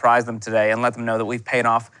wanted to surprise them today and let them know that we've paid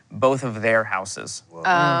off both of their houses. Whoa.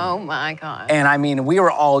 Oh my God. And I mean, we were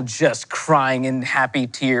all just crying in happy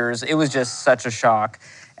tears. It was just such a shock.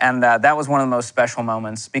 And that was one of the most special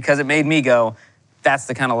moments because it made me go, that's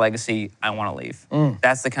the kind of legacy I want to leave.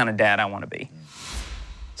 That's the kind of dad I want to be.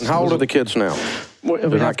 And how old are the kids now? They're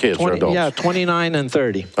not kids, they're adults. Yeah, 29 and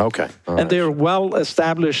 30. Okay. All right. And they're well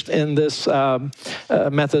established in this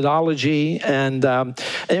methodology. And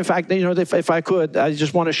in fact, if I could, I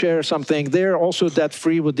just want to share something. They're also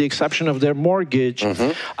debt-free with the exception of their mortgage.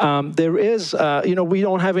 There is, we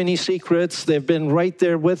don't have any secrets. They've been right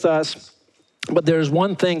there with us. But there's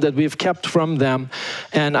one thing that we've kept from them,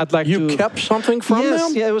 and I'd like to... You kept something from them?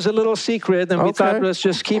 Yes, yeah, it was a little secret, and we thought, let's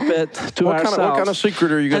just keep it to ourselves. What kind of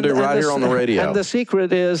secret are you going to do right here on the radio? And the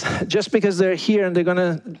secret is, just because they're here and they're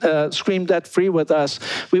going to scream debt-free with us,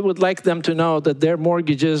 we would like them to know that their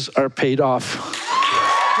mortgages are paid off.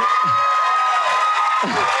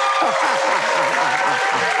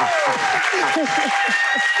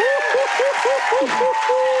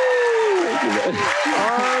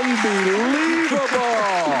 Unbelievable.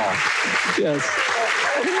 Yes.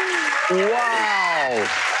 Wow.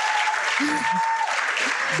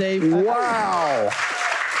 Wow.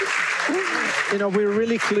 We're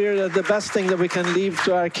really clear that the best thing that we can leave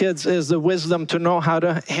to our kids is the wisdom to know how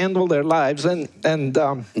to handle their lives. And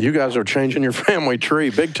you guys are changing your family tree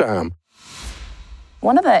big time.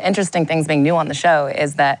 One of the interesting things being new on the show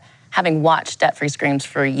is that having watched Debt-Free Screams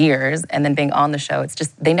for years and then being on the show, it's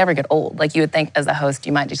just, they never get old. Like you would think as a host,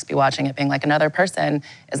 you might just be watching it being like another person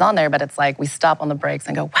is on there, but it's like we stop on the breaks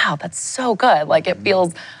and go, wow, that's so good. Like it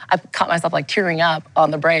feels, I've caught myself like tearing up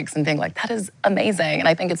on the breaks and being like, that is amazing. And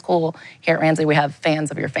I think it's cool here at Ramsey, we have fans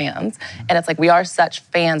of your fans. And it's like we are such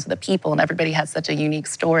fans of the people and everybody has such a unique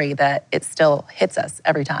story that it still hits us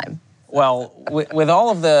every time. Well, with all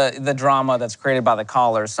of the drama that's created by the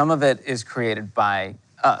callers, some of it is created by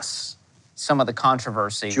us. Some of the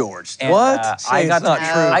controversy. George. And, What? I got not to,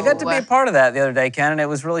 true. I got to be a part of that the other day, Ken, and it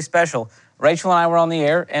was really special. Rachel and I were on the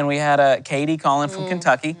air, and we had Katie calling from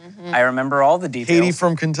Kentucky. I remember all the details. Katie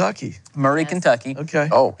from Kentucky. Murray, Kentucky. Okay.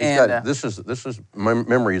 Oh, he's And, got this is my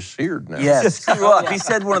memory is seared now. Yes. Screw up. He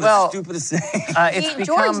said one of the stupidest things. It's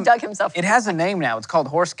George dug himself. It has a name now. It's called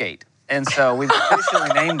Horsegate. And so we've officially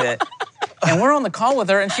named it. And we're on the call with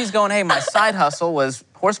her, and she's going, hey, my side hustle was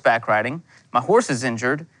horseback riding. My horse is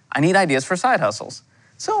injured. I need ideas for side hustles.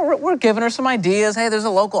 So we're giving her some ideas. Hey, there's a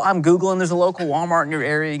local, I'm Googling, there's a local Walmart in your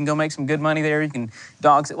area. You can go make some good money there. You can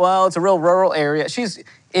dogs. Well, it's a real rural area.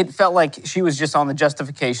 It felt like she was just on the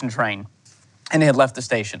justification train and had left the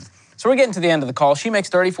station. So we're getting to the end of the call. She makes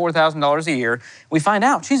 $34,000 a year. We find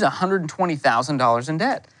out she's $120,000 in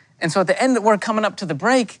debt. And so at the end, we're coming up to the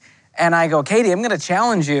break, and I go, Katie, I'm gonna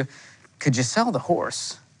challenge you. Could you sell the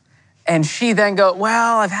horse? And she then go,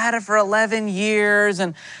 well, I've had it for 11 years.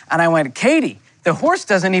 And I went, Katie, the horse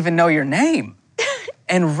doesn't even know your name.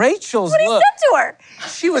 And Rachel's What he look, said to her.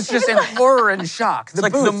 she was just in horror and shock. It's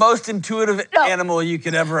like the most intuitive animal you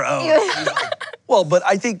could ever own. Well, but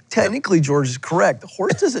I think technically George is correct. The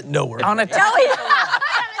horse doesn't know where. On a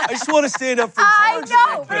I just want to stand up for I George.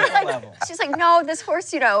 know, but it's like, she's like, no, this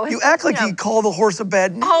horse, You act like you call the horse a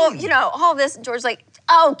bad name. all this. George's like,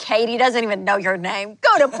 oh, Katie doesn't even know your name.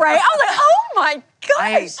 Go to pray. I was like, oh my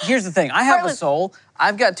gosh. Here's the thing. I have a soul.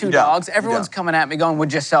 I've got two dogs. Everyone's coming at me going,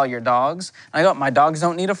 would you sell your dogs? I go, my dogs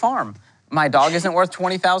don't need a farm. My dog isn't worth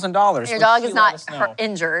 $20,000. Your dog is not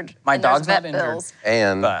injured. My and there's dog's not vet injured. bills.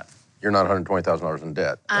 And you're not $120,000 in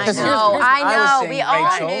debt. I Because know. here's what I was saying, We all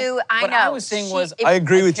Rachel. knew. I What know. I was saying was, I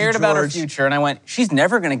agree with you, cared about her George. future, and I went, she's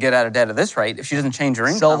never going to get out of debt at this rate if she doesn't change her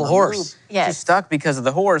income. Sell the or horse. move. Yes. She's stuck because of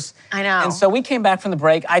the horse. I know. And so we came back from the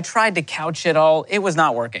break. I tried to couch it all. It was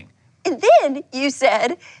not working. And then you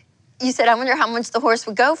said, I wonder how much the horse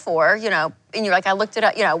would go for, and you're like, I looked it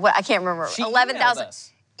up, what, I can't remember, She 11,000. emailed us.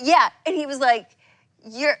 Yeah, and he was like,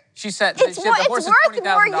 She said, it's the horse is worth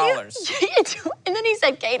more. $20,000. And then he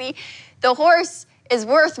said, Katie, the horse is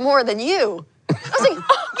worth more than you. I was like,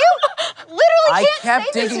 you literally I can't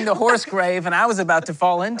kept say this. digging the horse grave, and I was about to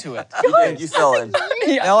fall into it. You fell in.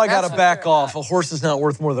 Now I got to back off. A horse is not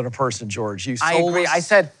worth more than a person, George. You I agree. I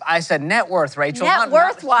said net worth, Rachel. Net not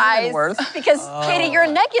worth-wise, human worth. because Katie, you're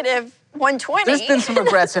negative 120. There's been some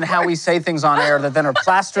regrets in how we say things on air that then are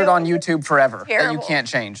plastered on YouTube forever that you Terrible. can't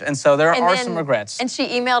change. And so there And are then- some regrets. And she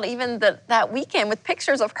emailed even that weekend with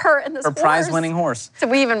pictures of her and this Her horse. prize-winning horse. So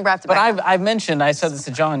we even wrapped it But back. I've mentioned, I said this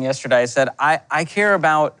to John yesterday, I said, I care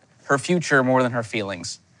about her future more than her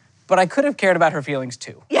feelings. But I could have cared about her feelings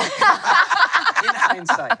too. Yeah.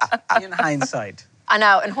 In hindsight. I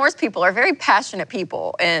know, and horse people are very passionate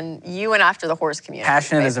people, and you and after the horse community.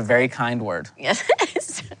 Passionate is a very kind word. Yes.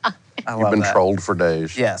 I You've love been that. trolled for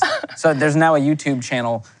days. Yes. So there's now a YouTube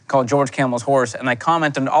channel called George Camel's Horse, and I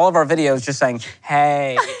comment on all of our videos just saying,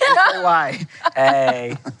 hey, why?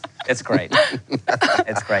 Hey. It's great.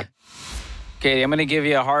 It's great. Katie, I'm going to give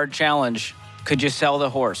you a hard challenge. Could you sell the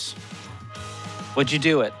horse? Would you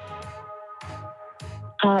do it?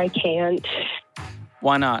 I can't.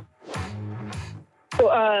 Why not?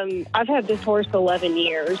 I've had this horse 11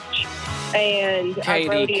 years, and I've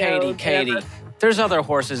rodeoed Katie. never- There's other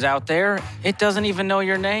horses out there. It doesn't even know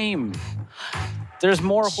your name. There's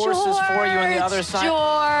more horses for you on the other side.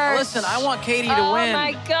 George. Listen, I want Katie to Oh win.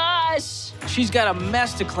 my gosh. She's got a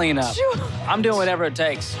mess to clean up. I'm doing whatever it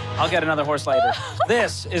takes. I'll get another horse later.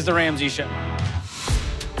 This is The Ramsey Show.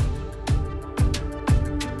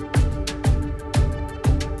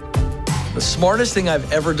 The smartest thing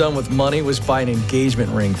I've ever done with money was buy an engagement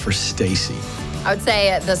ring for Stacy. I would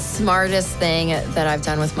say the smartest thing that I've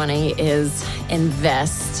done with money is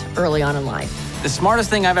invest early on in life. The smartest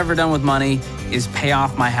thing I've ever done with money is pay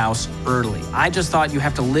off my house early. I just thought you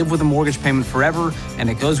have to live with a mortgage payment forever and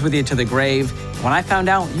it goes with you to the grave. When I found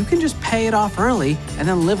out you can just pay it off early and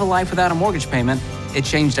then live a life without a mortgage payment, it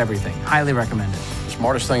changed everything. Highly recommend it.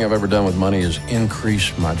 smartest thing I've ever done with money is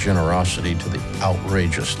increase my generosity to the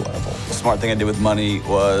outrageous level. The smart thing I did with money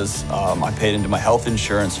was I paid into my health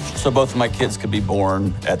insurance so both of my kids could be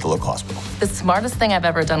born at the local hospital. The smartest thing I've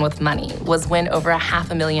ever done with money was win over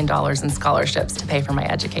 $500,000 in scholarships to pay for my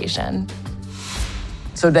education.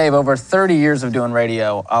 So Dave, over 30 years of doing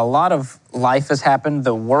radio, a lot of life has happened.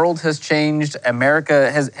 The world has changed.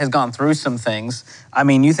 America has gone through some things. I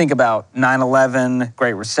mean, you think about 9/11,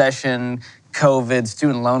 Great Recession, COVID,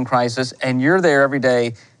 student loan crisis, and you're there every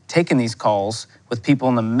day taking these calls with people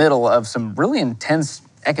in the middle of some really intense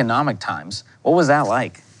economic times. What was that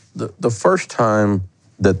like? The first time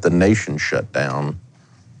that the nation shut down,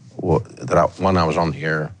 when I was on the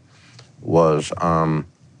air, was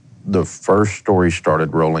the first story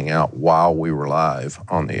started rolling out while we were live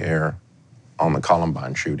on the air on the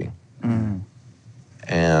Columbine shooting.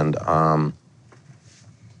 And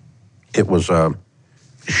it was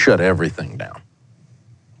shut everything down.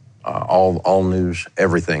 All news,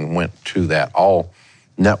 everything went to that. All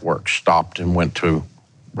networks stopped and went to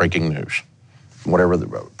breaking news. Whatever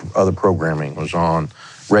the other programming was on,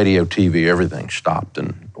 radio, TV, everything stopped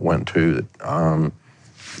and went to it.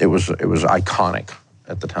 It was iconic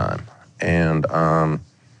at the time, and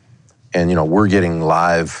you know, we're getting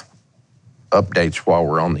live updates while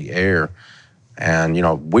we're on the air, and you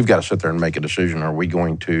know, we've got to sit there and make a decision. Are we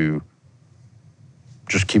going to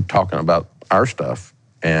just keep talking about our stuff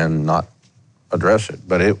and not address it?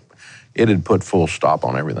 But it had put full stop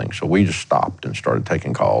on everything, so we just stopped and started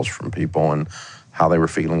taking calls from people and how they were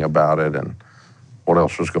feeling about it and what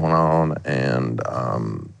else was going on, and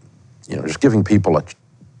you know, just giving people a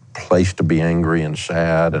place to be angry and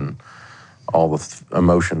sad and all the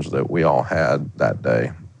emotions that we all had that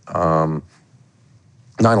day.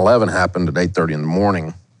 9/11 happened at 8:30 in the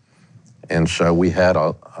morning, and so we had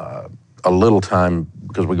a little time,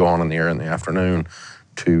 because we go on in the air in the afternoon,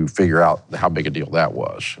 to figure out how big a deal that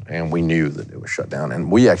was, and we knew that it was shut down.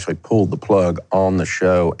 And we actually pulled the plug on the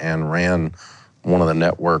show and ran one of the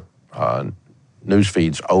network news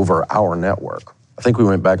feeds over our network. I think we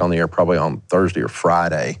went back on the air probably on Thursday or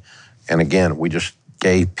Friday, and again, we just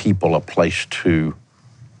gave people a place to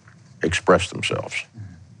express themselves.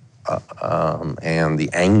 And the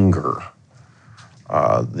anger,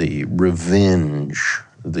 the revenge,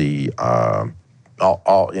 the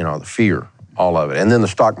all you know, the fear, all of it. And then the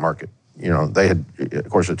stock market, you know, they had, of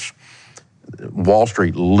course, it's Wall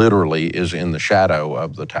Street literally is in the shadow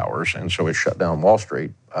of the towers, and so it shut down Wall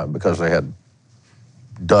Street because they had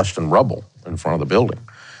dust and rubble in front of the building.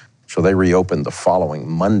 So they reopened the following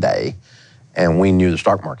Monday, and we knew the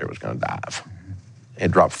stock market was going to dive.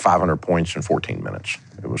 It dropped 500 points in 14 minutes.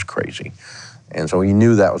 It was crazy. And so we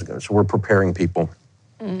knew that was good. So we're preparing people,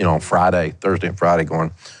 you know, on Friday, Thursday and Friday,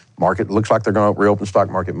 going, market looks like they're going to reopen the stock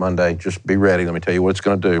market Monday. Just be ready. Let me tell you what it's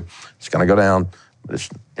going to do. It's going to go down. But it's,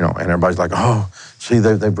 you know, and everybody's like, oh, see,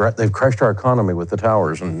 they've crashed our economy with the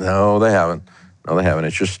towers. And no, they haven't. No, they haven't.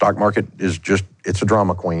 It's just stock market is just, it's a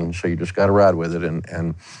drama queen. So you just got to ride with it.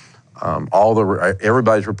 And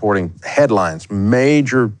everybody's reporting headlines,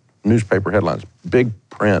 major newspaper headlines, big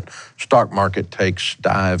print, stock market takes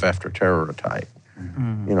dive after terror attack.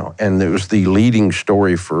 You know, and it was the leading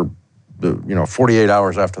story for the, 48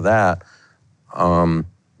 hours after that.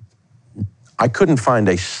 I couldn't find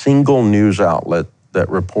a single news outlet that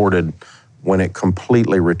reported when it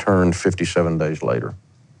completely returned 57 days later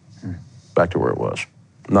back to where it was.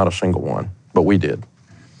 Not a single one, but we did.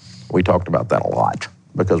 We talked about that a lot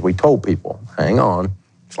because we told people, hang on.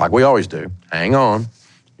 It's like we always do. Hang on.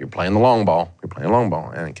 You're playing the long ball. You're playing long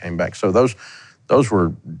ball. And it came back. So those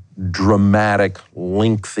were dramatic,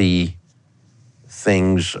 lengthy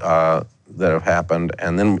things that have happened.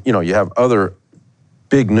 And then, you have other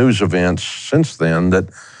big news events since then that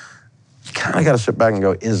you kind of got to sit back and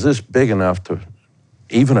go, is this big enough to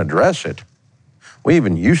even address it? We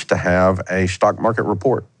even used to have a stock market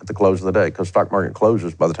report at the close of the day because stock market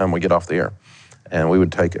closes by the time we get off the air. And we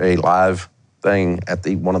would take a live thing at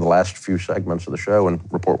one of the last few segments of the show and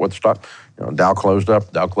report what the stock, Dow closed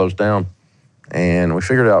up, Dow closed down. And we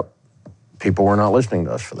figured out people were not listening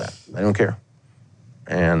to us for that. They don't care.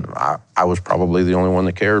 And I was probably the only one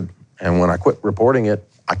that cared. And when I quit reporting it,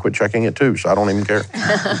 I quit checking it too, so I don't even care.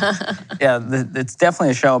 Yeah, it's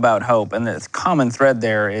definitely a show about hope. And the common thread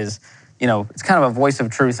there is, it's kind of a voice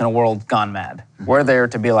of truth in a world gone mad. We're there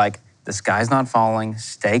to be like, the sky's not falling,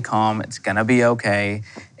 stay calm, it's gonna be okay.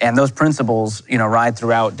 And those principles, ride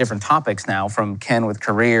throughout different topics now, from Ken with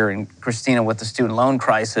career and Christina with the student loan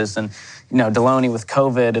crisis and, Deloney with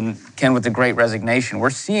COVID and Ken with the Great Resignation.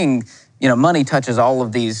 We're seeing, money touches all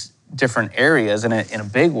of these different areas in a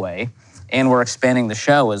big way. and we're expanding the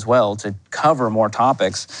show as well to cover more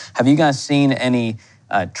topics. Have you guys seen any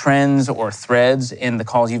trends or threads in the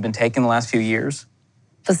calls you've been taking the last few years?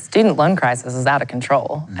 The student loan crisis is out of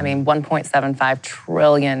control. I mean, $1.75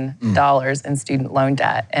 trillion in student loan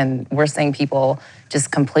debt. And we're seeing people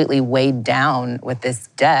just completely weighed down with this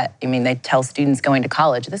debt. I mean, they tell students going to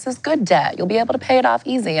college, this is good debt. You'll be able to pay it off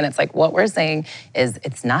easy. And it's like, what we're saying is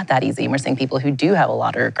it's not that easy. And we're seeing people who do have a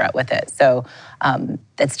lot of regret with it. So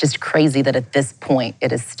it's just crazy that at this point,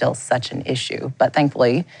 it is still such an issue. But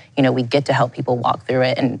thankfully, you know, we get to help people walk through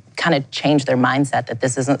it and kind of change their mindset that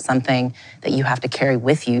this isn't something that you have to carry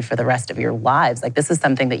with you for the rest of your lives. Like, this is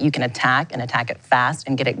something that you can attack and attack it fast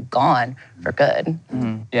and get it gone for good.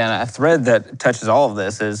 Yeah, and a thread that touches all of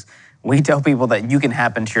this is we tell people that you can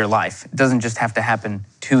happen to your life. It doesn't just have to happen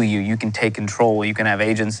to you. You can take control, you can have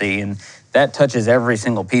agency, and that touches every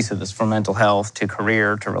single piece of this, from mental health to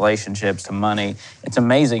career to relationships to money. It's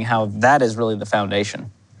amazing how that is really the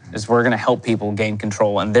foundation, is we're gonna help people gain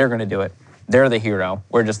control and they're gonna do it. They're the hero,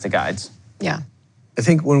 we're just the guides. Yeah. I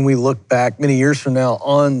think when we look back many years from now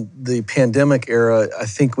on the pandemic era, I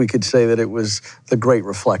think we could say that it was the great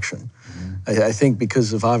reflection. I think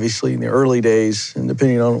because of, obviously, in the early days, and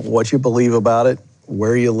depending on what you believe about it,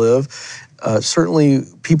 where you live, certainly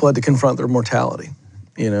people had to confront their mortality,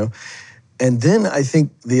 you know. And then I think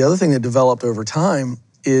the other thing that developed over time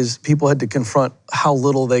is people had to confront how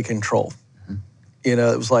little they control. You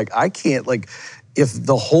know, it was like, I can't, like, if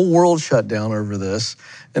the whole world shut down over this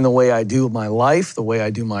and the way I do my life, the way I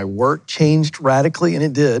do my work changed radically, and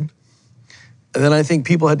it did, and then I think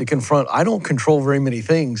people had to confront, I don't control very many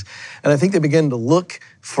things. And I think they began to look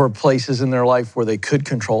for places in their life where they could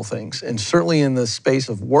control things. And certainly in the space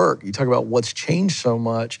of work, you talk about what's changed so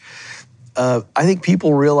much. I think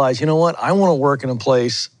people realize, you know what, I want to work in a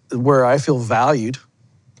place where I feel valued.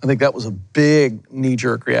 I think that was a big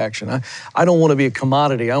knee-jerk reaction. I don't want to be a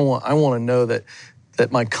commodity. I want to know that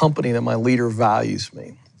my company, that my leader values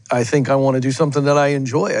me. I think I want to do something that I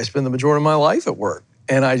enjoy. I spend the majority of my life at work.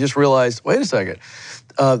 And I just realized, wait a second,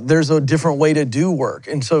 there's a different way to do work.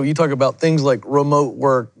 And so you talk about things like remote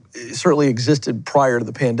work, it certainly existed prior to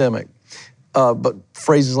the pandemic. But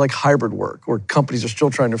phrases like hybrid work, where companies are still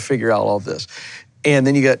trying to figure out all of this. And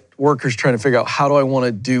then you got workers trying to figure out, how do I want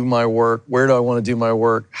to do my work? Where do I want to do my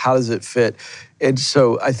work? How does it fit? And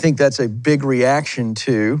so I think that's a big reaction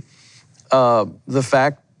to the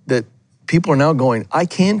fact that people are now going, I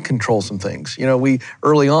can control some things. You know, we,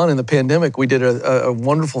 early on in the pandemic, we did a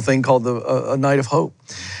wonderful thing called a Night of Hope.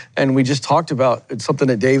 And we just talked about, it's something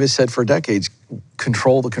that Dave has said for decades,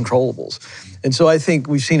 control the controllables. And so I think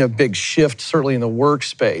we've seen a big shift, certainly in the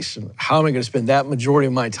workspace. How am I going to spend that majority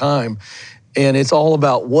of my time? And it's all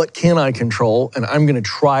about, what can I control? And I'm going to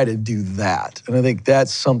try to do that. And I think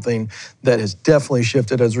that's something that has definitely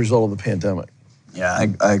shifted as a result of the pandemic. Yeah,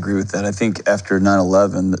 I agree with that. I think after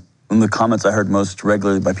 9/11, one of the comments I heard most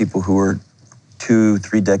regularly by people who were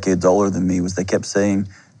 2-3 decades older than me was they kept saying,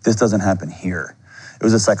 this doesn't happen here. It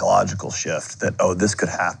was a psychological shift that, oh, this could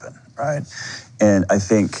happen, right? And I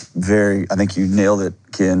think you nailed it,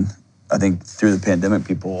 Ken. I think through the pandemic,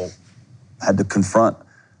 people had to confront,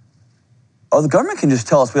 oh, the government can just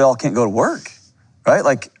tell us we all can't go to work, right?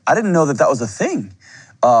 Like, I didn't know that was a thing.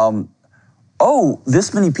 Oh,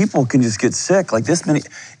 this many people can just get sick, like this many.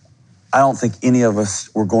 I don't think any of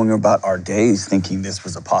us were going about our days thinking this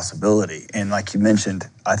was a possibility. And like you mentioned,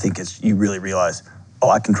 I think you really realize, oh,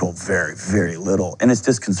 I control very, very little. And it's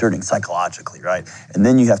disconcerting psychologically, right? And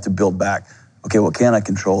then you have to build back, okay, what can I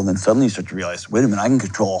control? And then suddenly you start to realize, wait a minute, I can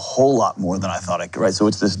control a whole lot more than I thought I could, right? So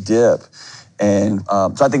it's this dip. And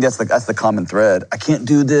so I think that's the common thread. I can't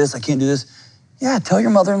do this, I can't do this. Yeah, tell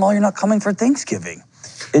your mother-in-law you're not coming for Thanksgiving.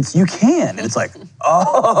 You can, and it's like,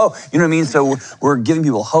 oh, you know what I mean? So we're giving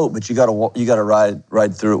people hope, but you gotta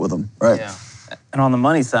ride through it with them, right? Yeah. And on the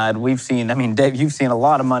money side, we've seen, I mean, Dave, you've seen a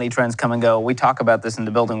lot of money trends come and go. We talk about this in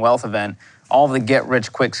the Building Wealth event. All of the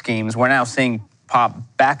get-rich-quick schemes, we're now seeing pop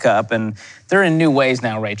back up, and they're in new ways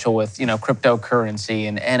now, Rachel, with, you know, cryptocurrency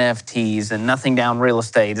and NFTs, and nothing down real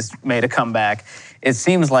estate has made a comeback. It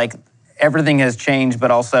seems like everything has changed, but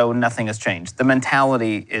also nothing has changed. The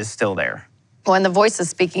mentality is still there. Well, and the voices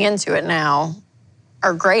speaking into it now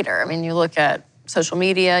are greater. I mean, you look at social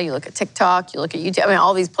media, you look at TikTok, you look at YouTube. I mean,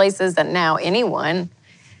 all these places that now anyone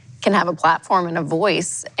can have a platform and a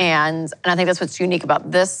voice. And I think that's what's unique about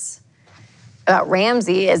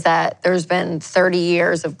Ramsey, is that there's been 30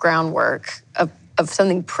 years of groundwork of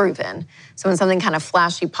something proven. So when something kind of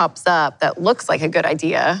flashy pops up that looks like a good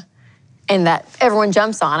idea and that everyone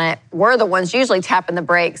jumps on it, we're the ones usually tapping the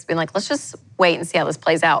brakes, being like, let's just wait and see how this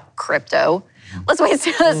plays out. Crypto. Let's wait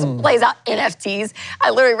until this plays out. NFTs. I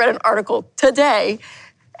literally read an article today,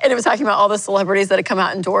 and it was talking about all the celebrities that had come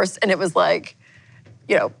out endorsed, and it was like,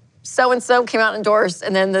 you know, so-and-so came out endorsed,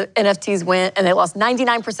 and then the NFTs went, and they lost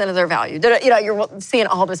 99% of their value. You know, you're seeing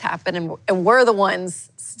all this happen, and we're the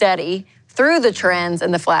ones steady through the trends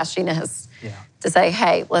and the flashiness to say,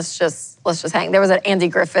 hey, let's just hang. There was an Andy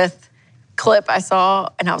Griffith clip I saw,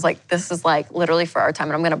 and I was like, this is like literally for our time,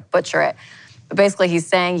 and I'm gonna butcher it. But basically he's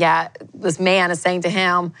saying, this man is saying to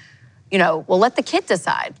him, you know, well, let the kid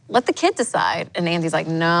decide. Let the kid decide. And Andy's like,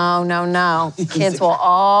 no. Kids will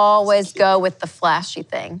always go with the flashy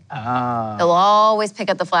thing. They'll always pick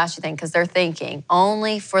up the flashy thing because they're thinking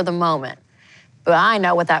only for the moment. But I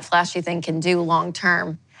know what that flashy thing can do long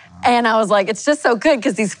term. And I was like, it's just so good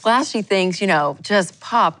because these flashy things, you know, just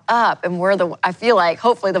pop up. And I feel like,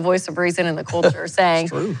 hopefully the voice of reason in the culture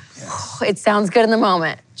saying, it sounds good in the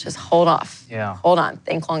moment. Just hold off. Yeah. Hold on.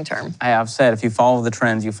 Think long term. I've said, if you follow the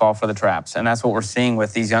trends, you fall for the traps. And that's what we're seeing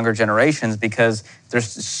with these younger generations because there's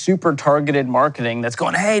super targeted marketing that's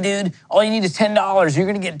going, hey, dude, all you need is $10. You're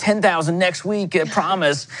going to get $10,000 next week, I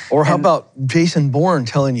promise. Or how about Jason Bourne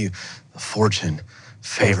telling you, the fortune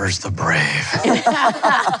favors the brave.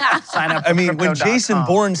 Sign up. I mean, when Jason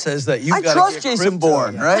Bourne says that, you've got to I trust Jason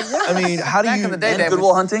Bourne, right? Yeah. I mean, how do Back you... in the day, Good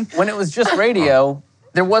Will Hunting? when it was just radio,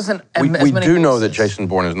 there wasn't as We many do know voices. that Jason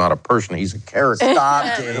Bourne is not a person; he's a character.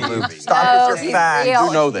 Stop, in Dave. a movie. Stop with he's your facts. real.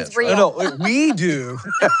 You know He's this, real. No, we do.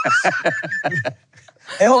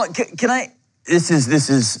 Hey, hold on. Can I? This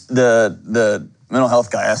is the mental health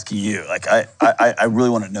guy asking you. Like, I really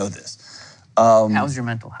want to know this. How's your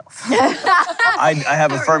mental health? I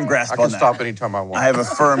have a firm grasp I on can that. stop anytime I want. I have a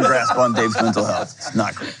firm grasp on Dave's mental health. It's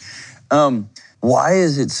not great. Why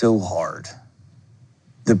is it so hard?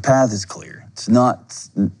 The path is clear. It's not.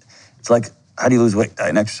 It's like, how do you lose weight? Diet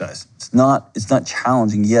and exercise. It's not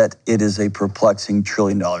challenging, yet it is a perplexing $1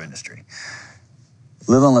 trillion industry.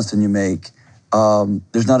 Live on less than you make.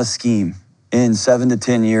 There's not a scheme. In 7 to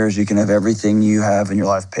 10 years, you can have everything you have in your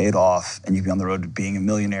life paid off, and you can be on the road to being a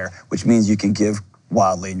millionaire, which means you can give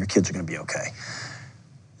wildly and your kids are going to be okay.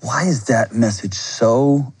 Why is that message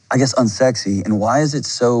so, I guess, unsexy, and why is it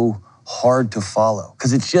so hard to follow?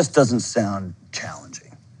 Because it just doesn't sound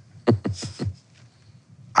challenging.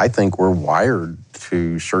 I think we're wired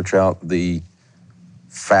to search out the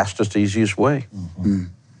fastest, easiest way. Mm-hmm.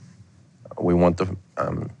 We want the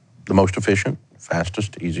most efficient,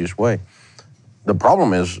 fastest, easiest way. The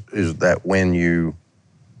problem is that when you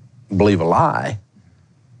believe a lie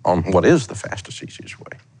on what is the fastest, easiest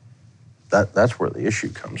way, that's where the issue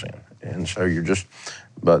comes in. And so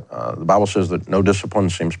but the Bible says that no discipline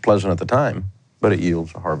seems pleasant at the time, but it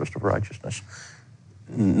yields a harvest of righteousness.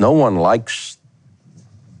 No one likes,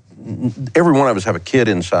 every one of us have a kid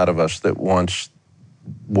inside of us that wants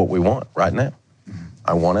what we want right now.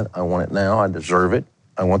 I want it now, I deserve it.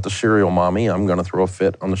 I want the cereal, mommy. I'm going to throw a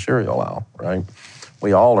fit on the cereal aisle, right?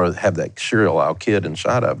 We all have that cereal aisle kid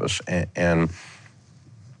inside of us,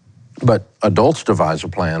 but adults devise a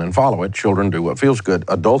plan and follow it. Children do what feels good.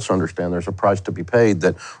 Adults understand there's a price to be paid,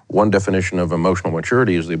 that one definition of emotional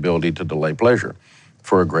maturity is the ability to delay pleasure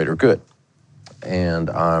for a greater good. And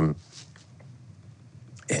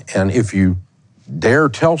if you dare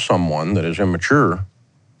tell someone that is immature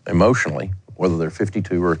emotionally, whether they're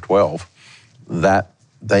 52 or 12, that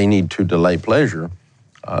they need to delay pleasure,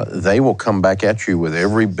 they will come back at you with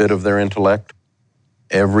every bit of their intellect,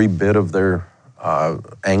 every bit of their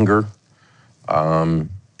anger,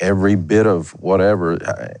 every bit of whatever,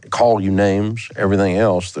 call you names, everything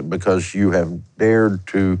else, because you have dared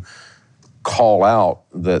to call out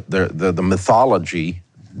that the mythology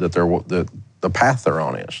that the path they're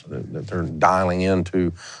on is, that they're dialing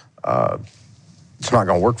into, it's not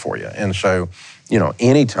going to work for you. And so,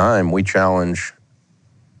 anytime we challenge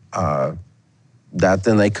that,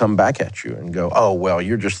 then they come back at you and go, oh, well,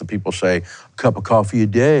 you're just the people say, a cup of coffee a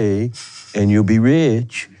day and you'll be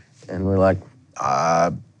rich. And we're like,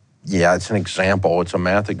 yeah, it's an example. It's a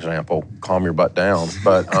math example. Calm your butt down.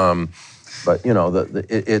 But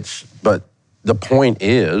but the point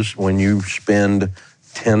is, when you spend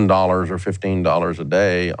 $10 or $15 a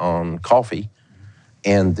day on coffee,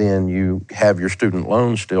 and then you have your student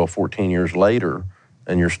loan still 14 years later,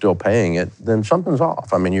 and you're still paying it, then something's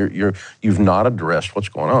off. I mean, you've not addressed what's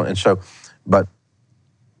going on. And so, but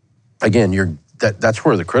again, that's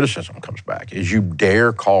where the criticism comes back, is you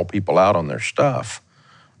dare call people out on their stuff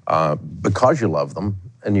because you love them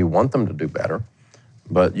and you want them to do better,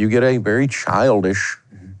 but you get a very childish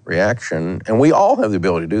reaction, and we all have the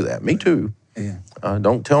ability to do that. Me too. Yeah.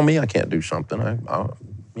 Don't tell me I can't do something.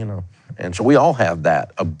 And so we all have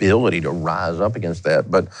that ability to rise up against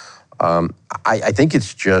that, but I think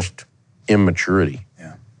it's just immaturity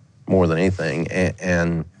more than anything.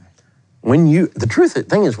 And when the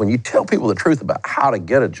thing is, when you tell people the truth about how to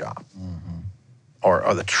get a job,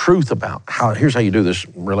 or the truth about here's how you do this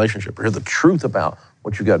relationship, or the truth about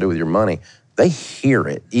what you got to do with your money, they hear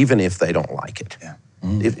it even if they don't like it.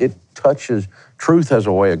 It touches, truth has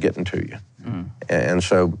a way of getting to you. And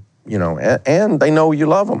so, and they know you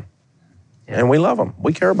love them. And we love them.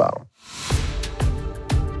 We care about them.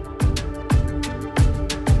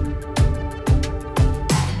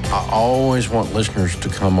 I always want listeners to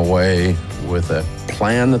come away with a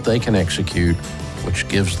plan that they can execute, which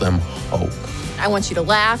gives them hope. I want you to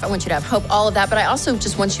laugh. I want you to have hope, all of that. But I also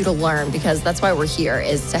just want you to learn, because that's why we're here,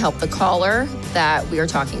 is to help the caller that we are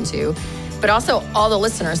talking to, but also all the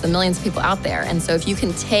listeners, the millions of people out there. And so if you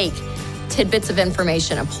can take tidbits of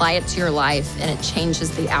information, apply it to your life, and it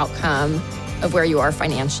changes the outcome of where you are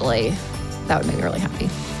financially, that would make me really happy.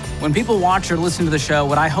 When people watch or listen to the show,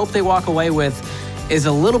 what I hope they walk away with is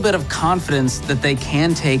a little bit of confidence that they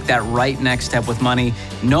can take that right next step with money.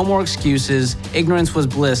 No more excuses. Ignorance was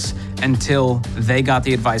bliss until they got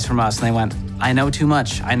the advice from us and they went, I know too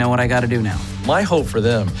much. I know what I got to do now. My hope for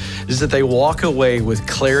them is that they walk away with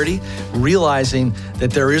clarity, realizing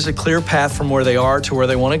that there is a clear path from where they are to where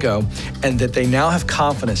they want to go, and that they now have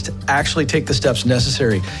confidence to actually take the steps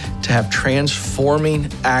necessary to have transforming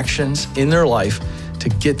actions in their life to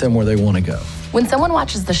get them where they want to go. When someone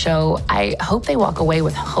watches the show, I hope they walk away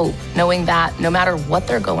with hope, knowing that no matter what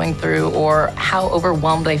they're going through or how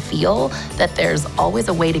overwhelmed they feel, that there's always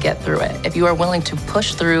a way to get through it. If you are willing to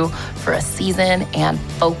push through for a season and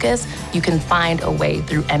focus, you can find a way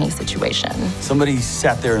through any situation. Somebody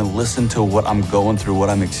sat there and listened to what I'm going through, what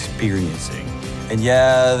I'm experiencing. And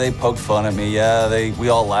yeah, they poked fun at me. Yeah, we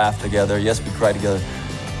all laughed together. Yes, we cried together.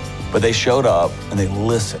 But they showed up and they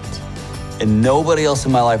listened. And nobody else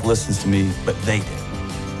in my life listens to me, but they did.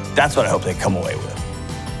 That's what I hope they come away with.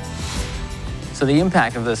 So the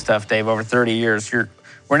impact of this stuff, Dave, over 30 years,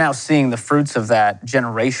 we're now seeing the fruits of that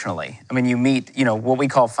generationally. I mean, you meet, what we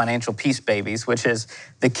call financial peace babies, which is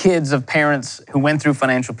the kids of parents who went through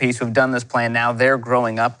financial peace, who've done this plan. Now they're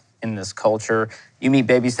growing up in this culture. You meet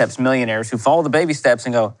baby steps millionaires who follow the baby steps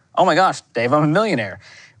and go, oh my gosh, Dave, I'm a millionaire.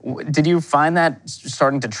 Did you find that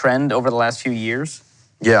starting to trend over the last few years?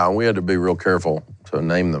 Yeah, we had to be real careful to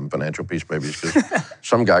name them financial peace babies, because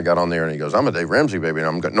some guy got on there and he goes, I'm a Dave Ramsey baby. And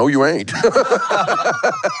I'm going, no, you ain't.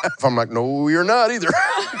 I'm like, no, you're not either.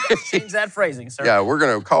 Change that phrasing, sir. Yeah, we're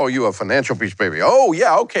going to call you a financial peace baby. Oh,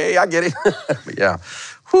 yeah, okay, I get it. But yeah.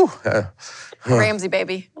 Whew. Ramsey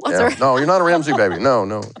baby. No, you're not a Ramsey baby.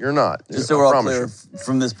 No, you're not. Just so we're all clear,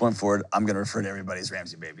 from this point forward, I'm going to refer to everybody as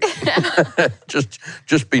Ramsey baby.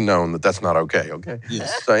 just be known that that's not okay.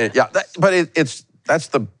 Yes. So, yeah, but that's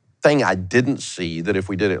the thing I didn't see, that if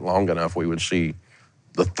we did it long enough, we would see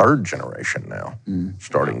the third generation now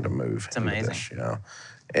starting to move. It's amazing. This,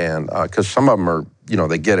 and because some of them are,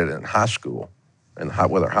 they get it in high school,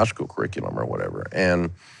 with their high school curriculum or whatever.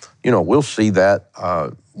 And, we'll see that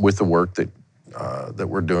with the work that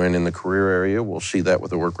we're doing in the career area. We'll see that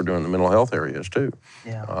with the work we're doing in the mental health areas too.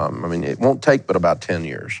 Yeah. It won't take but about 10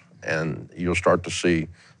 years, and you'll start to see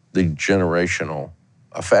the generational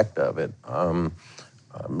effect of it.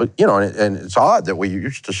 But, and it's odd that we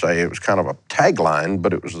used to say, it was kind of a tagline,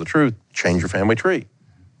 but it was the truth: change your family tree.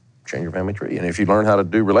 Change your family tree. And if you learn how to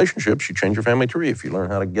do relationships, you change your family tree. If you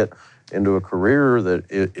learn how to get into a career that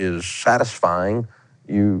is satisfying,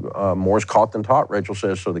 you more is caught than taught, Rachel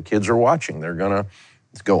says, so the kids are watching. They're going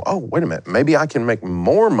to go, oh, wait a minute, maybe I can make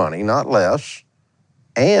more money, not less,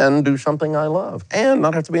 and do something I love, and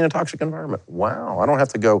not have to be in a toxic environment. Wow, I don't have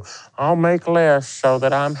to go, I'll make less so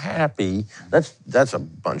that I'm happy. That's a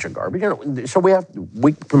bunch of garbage. So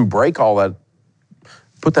we can break all that,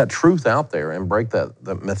 put that truth out there and break the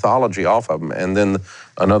mythology off of them, and then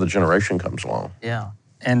another generation comes along. Yeah.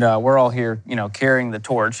 And we're all here, carrying the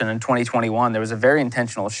torch. And in 2021, there was a very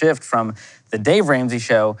intentional shift from the Dave Ramsey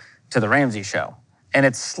Show to the Ramsey Show. And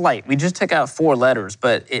it's slight. We just took out 4 letters,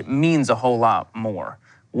 but it means a whole lot more.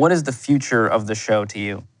 What is the future of the show to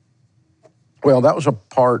you? Well, that was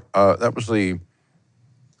that was the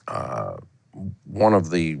one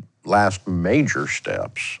of the last major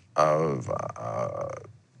steps of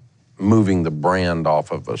moving the brand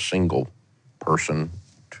off of a single person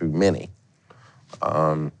to many.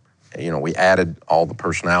 We added all the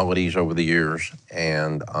personalities over the years,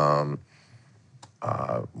 and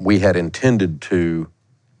we had intended to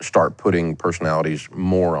start putting personalities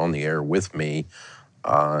more on the air with me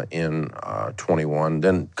in 21.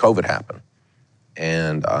 Then COVID happened.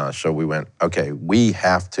 And so we went, okay, we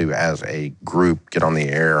have to, as a group, get on the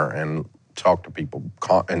air and talk to people.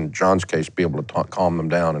 In John's case, be able to calm them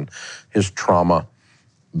down, and his trauma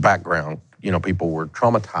background. People were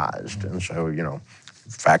traumatized, and so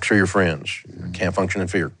facts are your friends. You can't function in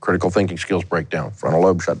fear. Critical thinking skills break down. Frontal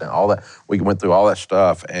lobe shut down. All that. We went through all that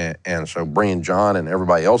stuff, and so bringing John and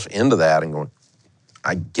everybody else into that and going,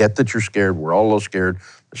 I get that you're scared. We're all a little scared.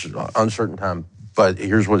 This is an uncertain time, but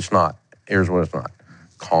here's what it's not. Here's what it's not.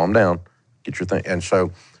 Calm down. Get your thing. And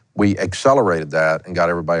so we accelerated that and got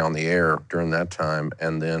everybody on the air during that time.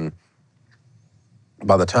 And then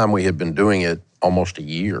by the time we had been doing it almost a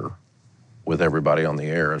year with everybody on the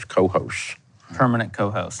air as co-hosts. Permanent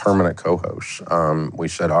co-hosts. Permanent co-hosts. We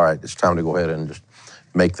said, all right, it's time to go ahead and just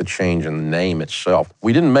make the change in the name itself.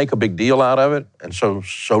 We didn't make a big deal out of it, and so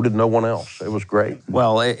did no one else. It was great.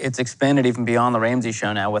 Well, it's expanded even beyond the Ramsey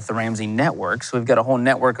Show now with the Ramsey Network. So we've got a whole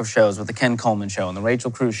network of shows with the Ken Coleman Show and the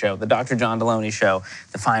Rachel Cruz Show, the Dr. John Deloney Show,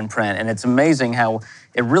 the Fine Print. And it's amazing how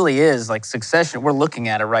it really is like Succession. We're looking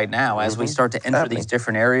at it right now as we start to enter these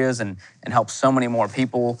different areas and help so many more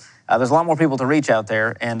people. There's a lot more people to reach out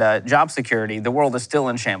there. And job security, the world is still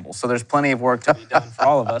in shambles. So there's plenty of work to be done for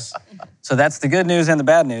all of us. So that's the good news and the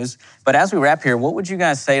bad news. But as we wrap here, what would you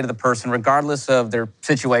guys say to the person, regardless of their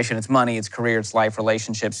situation, it's money, it's career, it's life,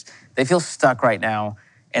 relationships, they feel stuck right now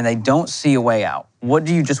and they don't see a way out? What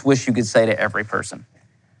do you just wish you could say to every person?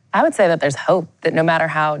 I would say that there's hope, that no matter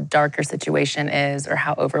how dark your situation is or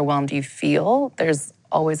how overwhelmed you feel, there's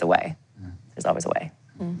always a way. There's always a way.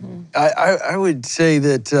 Mm-hmm. I would say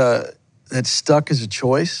that stuck is a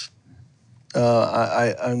choice.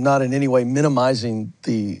 I'm not in any way minimizing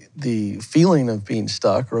the feeling of being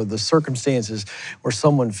stuck or the circumstances where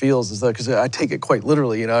someone feels as though, because I take it quite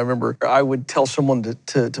literally. I remember I would tell someone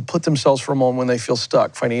to put themselves for a moment when they feel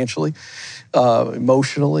stuck financially,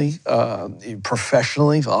 emotionally,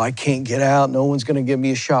 professionally. Oh, I can't get out. No one's going to give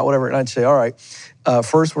me a shot, whatever. And I'd say, all right,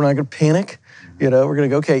 first, we're not going to panic. We're going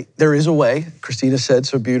to go, okay, there is a way. Christina said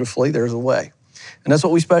so beautifully, there's a way. And that's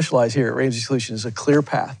what we specialize here at Ramsey Solutions, a clear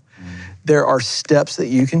path. There are steps that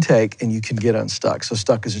you can take and you can get unstuck. So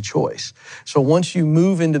stuck is a choice. So once you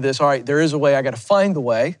move into this, all right, there is a way, I got to find the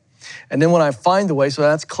way. And then when I find the way, so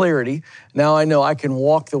that's clarity, now I know I can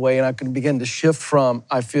walk the way and I can begin to shift from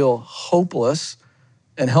I feel hopeless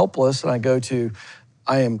and helpless, and I go to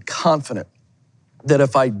I am confident that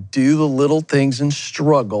if I do the little things and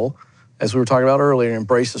struggle, as we were talking about earlier,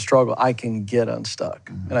 embrace the struggle, I can get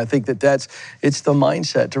unstuck. Mm-hmm. And I think it's the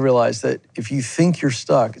mindset to realize that if you think you're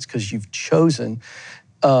stuck, it's because you've chosen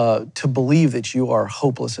to believe that you are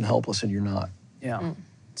hopeless and helpless and you're not. Yeah.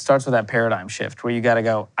 It starts with that paradigm shift where you got to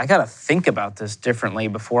go, I got to think about this differently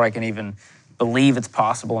before I can even believe it's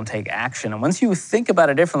possible and take action. And once you think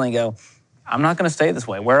about it differently, go, I'm not going to stay this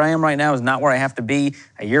way. Where I am right now is not where I have to be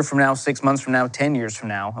a year from now, 6 months from now, 10 years from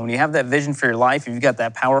now. And when you have that vision for your life, if you've got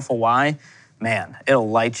that powerful why, man, it'll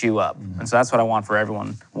light you up. Mm-hmm. And so that's what I want for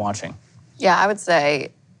everyone watching. Yeah, I would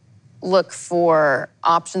say look for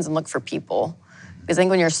options and look for people. Because I think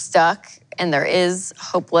when you're stuck and there is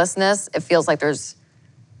hopelessness, it feels like there's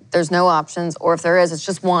no options. Or if there is, it's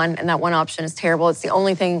just one, and that one option is terrible. It's the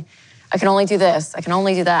only thing. I can only do this. I can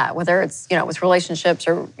only do that. Whether it's, with relationships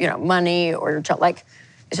or, money or it's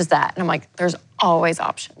just that. And I'm like, there's always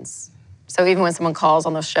options. So even when someone calls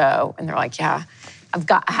on the show and they're like, yeah,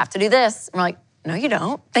 I have to do this. I'm like, no, you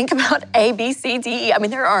don't. Think about A, B, C, D, E. I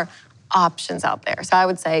mean, there are options out there. So I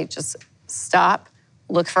would say just stop,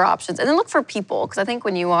 look for options, and then look for people. Because I think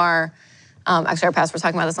when you are, actually our pastor was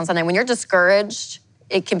talking about this on Sunday, when you're discouraged,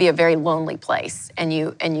 it can be a very lonely place, and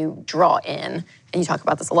you draw in, and you talk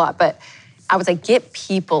about this a lot, but I would say get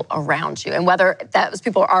people around you, and whether those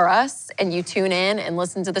people are us and you tune in and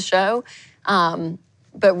listen to the show,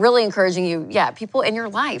 but really encouraging you, people in your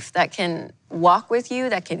life that can walk with you,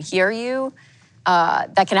 that can hear you,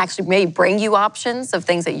 that can actually maybe bring you options of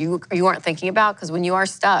things that you aren't thinking about, because when you are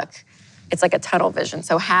stuck, it's like a tunnel vision.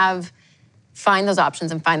 So find those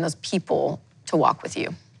options and find those people to walk with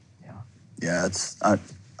you. Yeah, I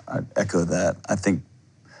echo that. I think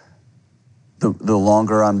the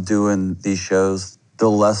longer I'm doing these shows, the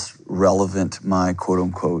less relevant my quote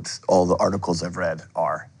unquote, all the articles I've read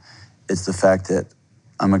are. It's the fact that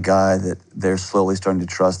I'm a guy that they're slowly starting to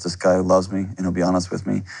trust, this guy who loves me and he'll be honest with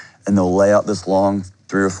me. And they'll lay out this long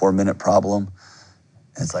 3 or 4 minute problem.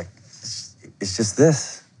 And it's like, it's just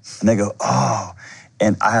this. And they go, oh.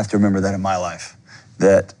 And I have to remember that in my life.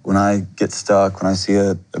 That when I get stuck, when I see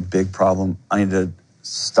a big problem, I need to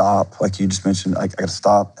stop. Like you just mentioned, I got to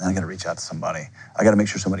stop and I got to reach out to somebody. I got to make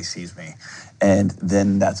sure somebody sees me. And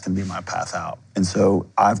then that's going to be my path out. And so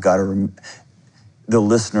I've got to, the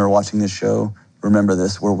listener watching this show, remember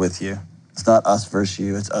this, we're with you. It's not us versus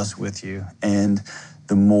you, it's us with you. And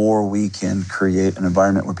the more we can create an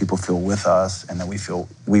environment where people feel with us and that we feel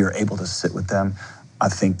we are able to sit with them, I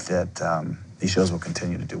think that these shows will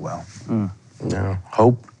continue to do well. Yeah.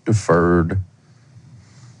 Hope deferred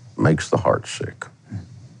makes the heart sick.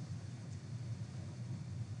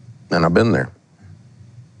 And I've been there.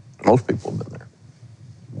 Most people have been there,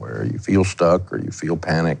 where you feel stuck or you feel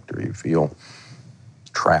panicked or you feel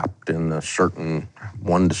trapped in a certain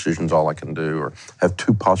one decision's all I can do, or have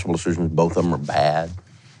two possible decisions, both of them are bad,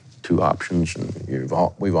 two options, and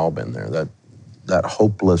we've all been there. That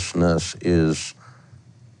hopelessness is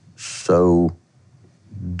so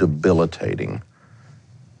debilitating.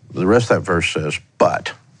 The rest of that verse says,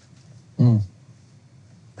 but, and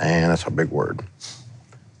that's a big word.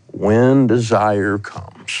 When desire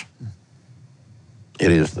comes,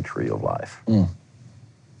 it is the tree of life.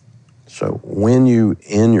 So when you,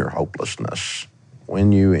 in your hopelessness,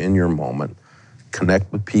 when you, in your moment,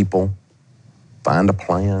 connect with people, find a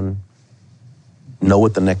plan, know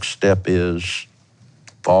what the next step is,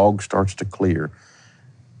 fog starts to clear,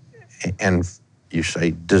 and you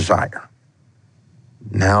say, desire.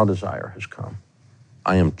 Now desire has come.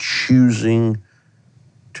 I am choosing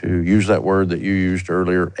to use that word that you used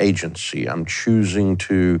earlier, agency. I'm choosing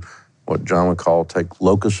to, what John would call, take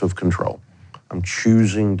locus of control. I'm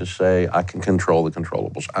choosing to say, I can control the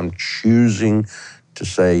controllables. I'm choosing to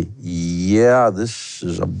say, yeah, this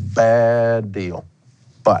is a bad deal,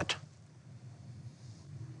 but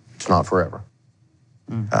it's not forever.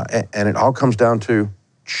 And it all comes down to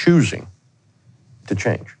choosing to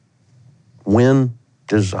change. When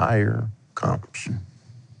desire comes,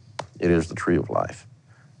 it is the tree of life.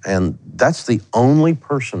 And that's the only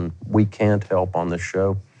person we can't help on this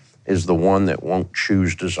show, is the one that won't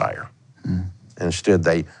choose desire. Instead,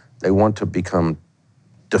 they want to become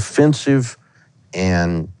defensive,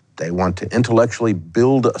 and they want to intellectually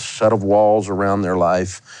build a set of walls around their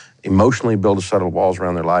life, emotionally build a set of walls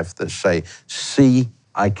around their life that say, see,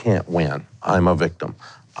 I can't win. I'm a victim.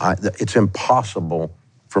 It's impossible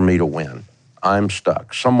for me to win. I'm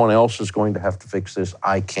stuck. Someone else is going to have to fix this.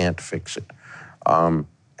 I can't fix it.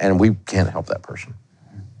 And we can't help that person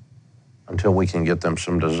until we can get them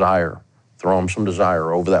some desire, throw them some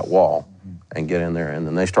desire over that wall and get in there. And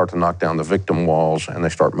then they start to knock down the victim walls, and they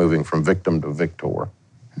start moving from victim to victor.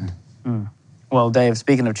 Well, Dave,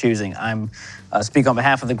 speaking of choosing, I'm speak on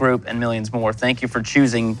behalf of the group and millions more. Thank you for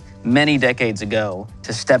choosing many decades ago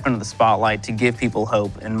to step into the spotlight, to give people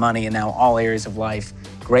hope and money in now all areas of life.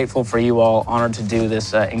 Grateful for you all, honored to do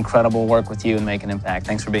this incredible work with you and make an impact.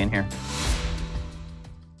 Thanks for being here.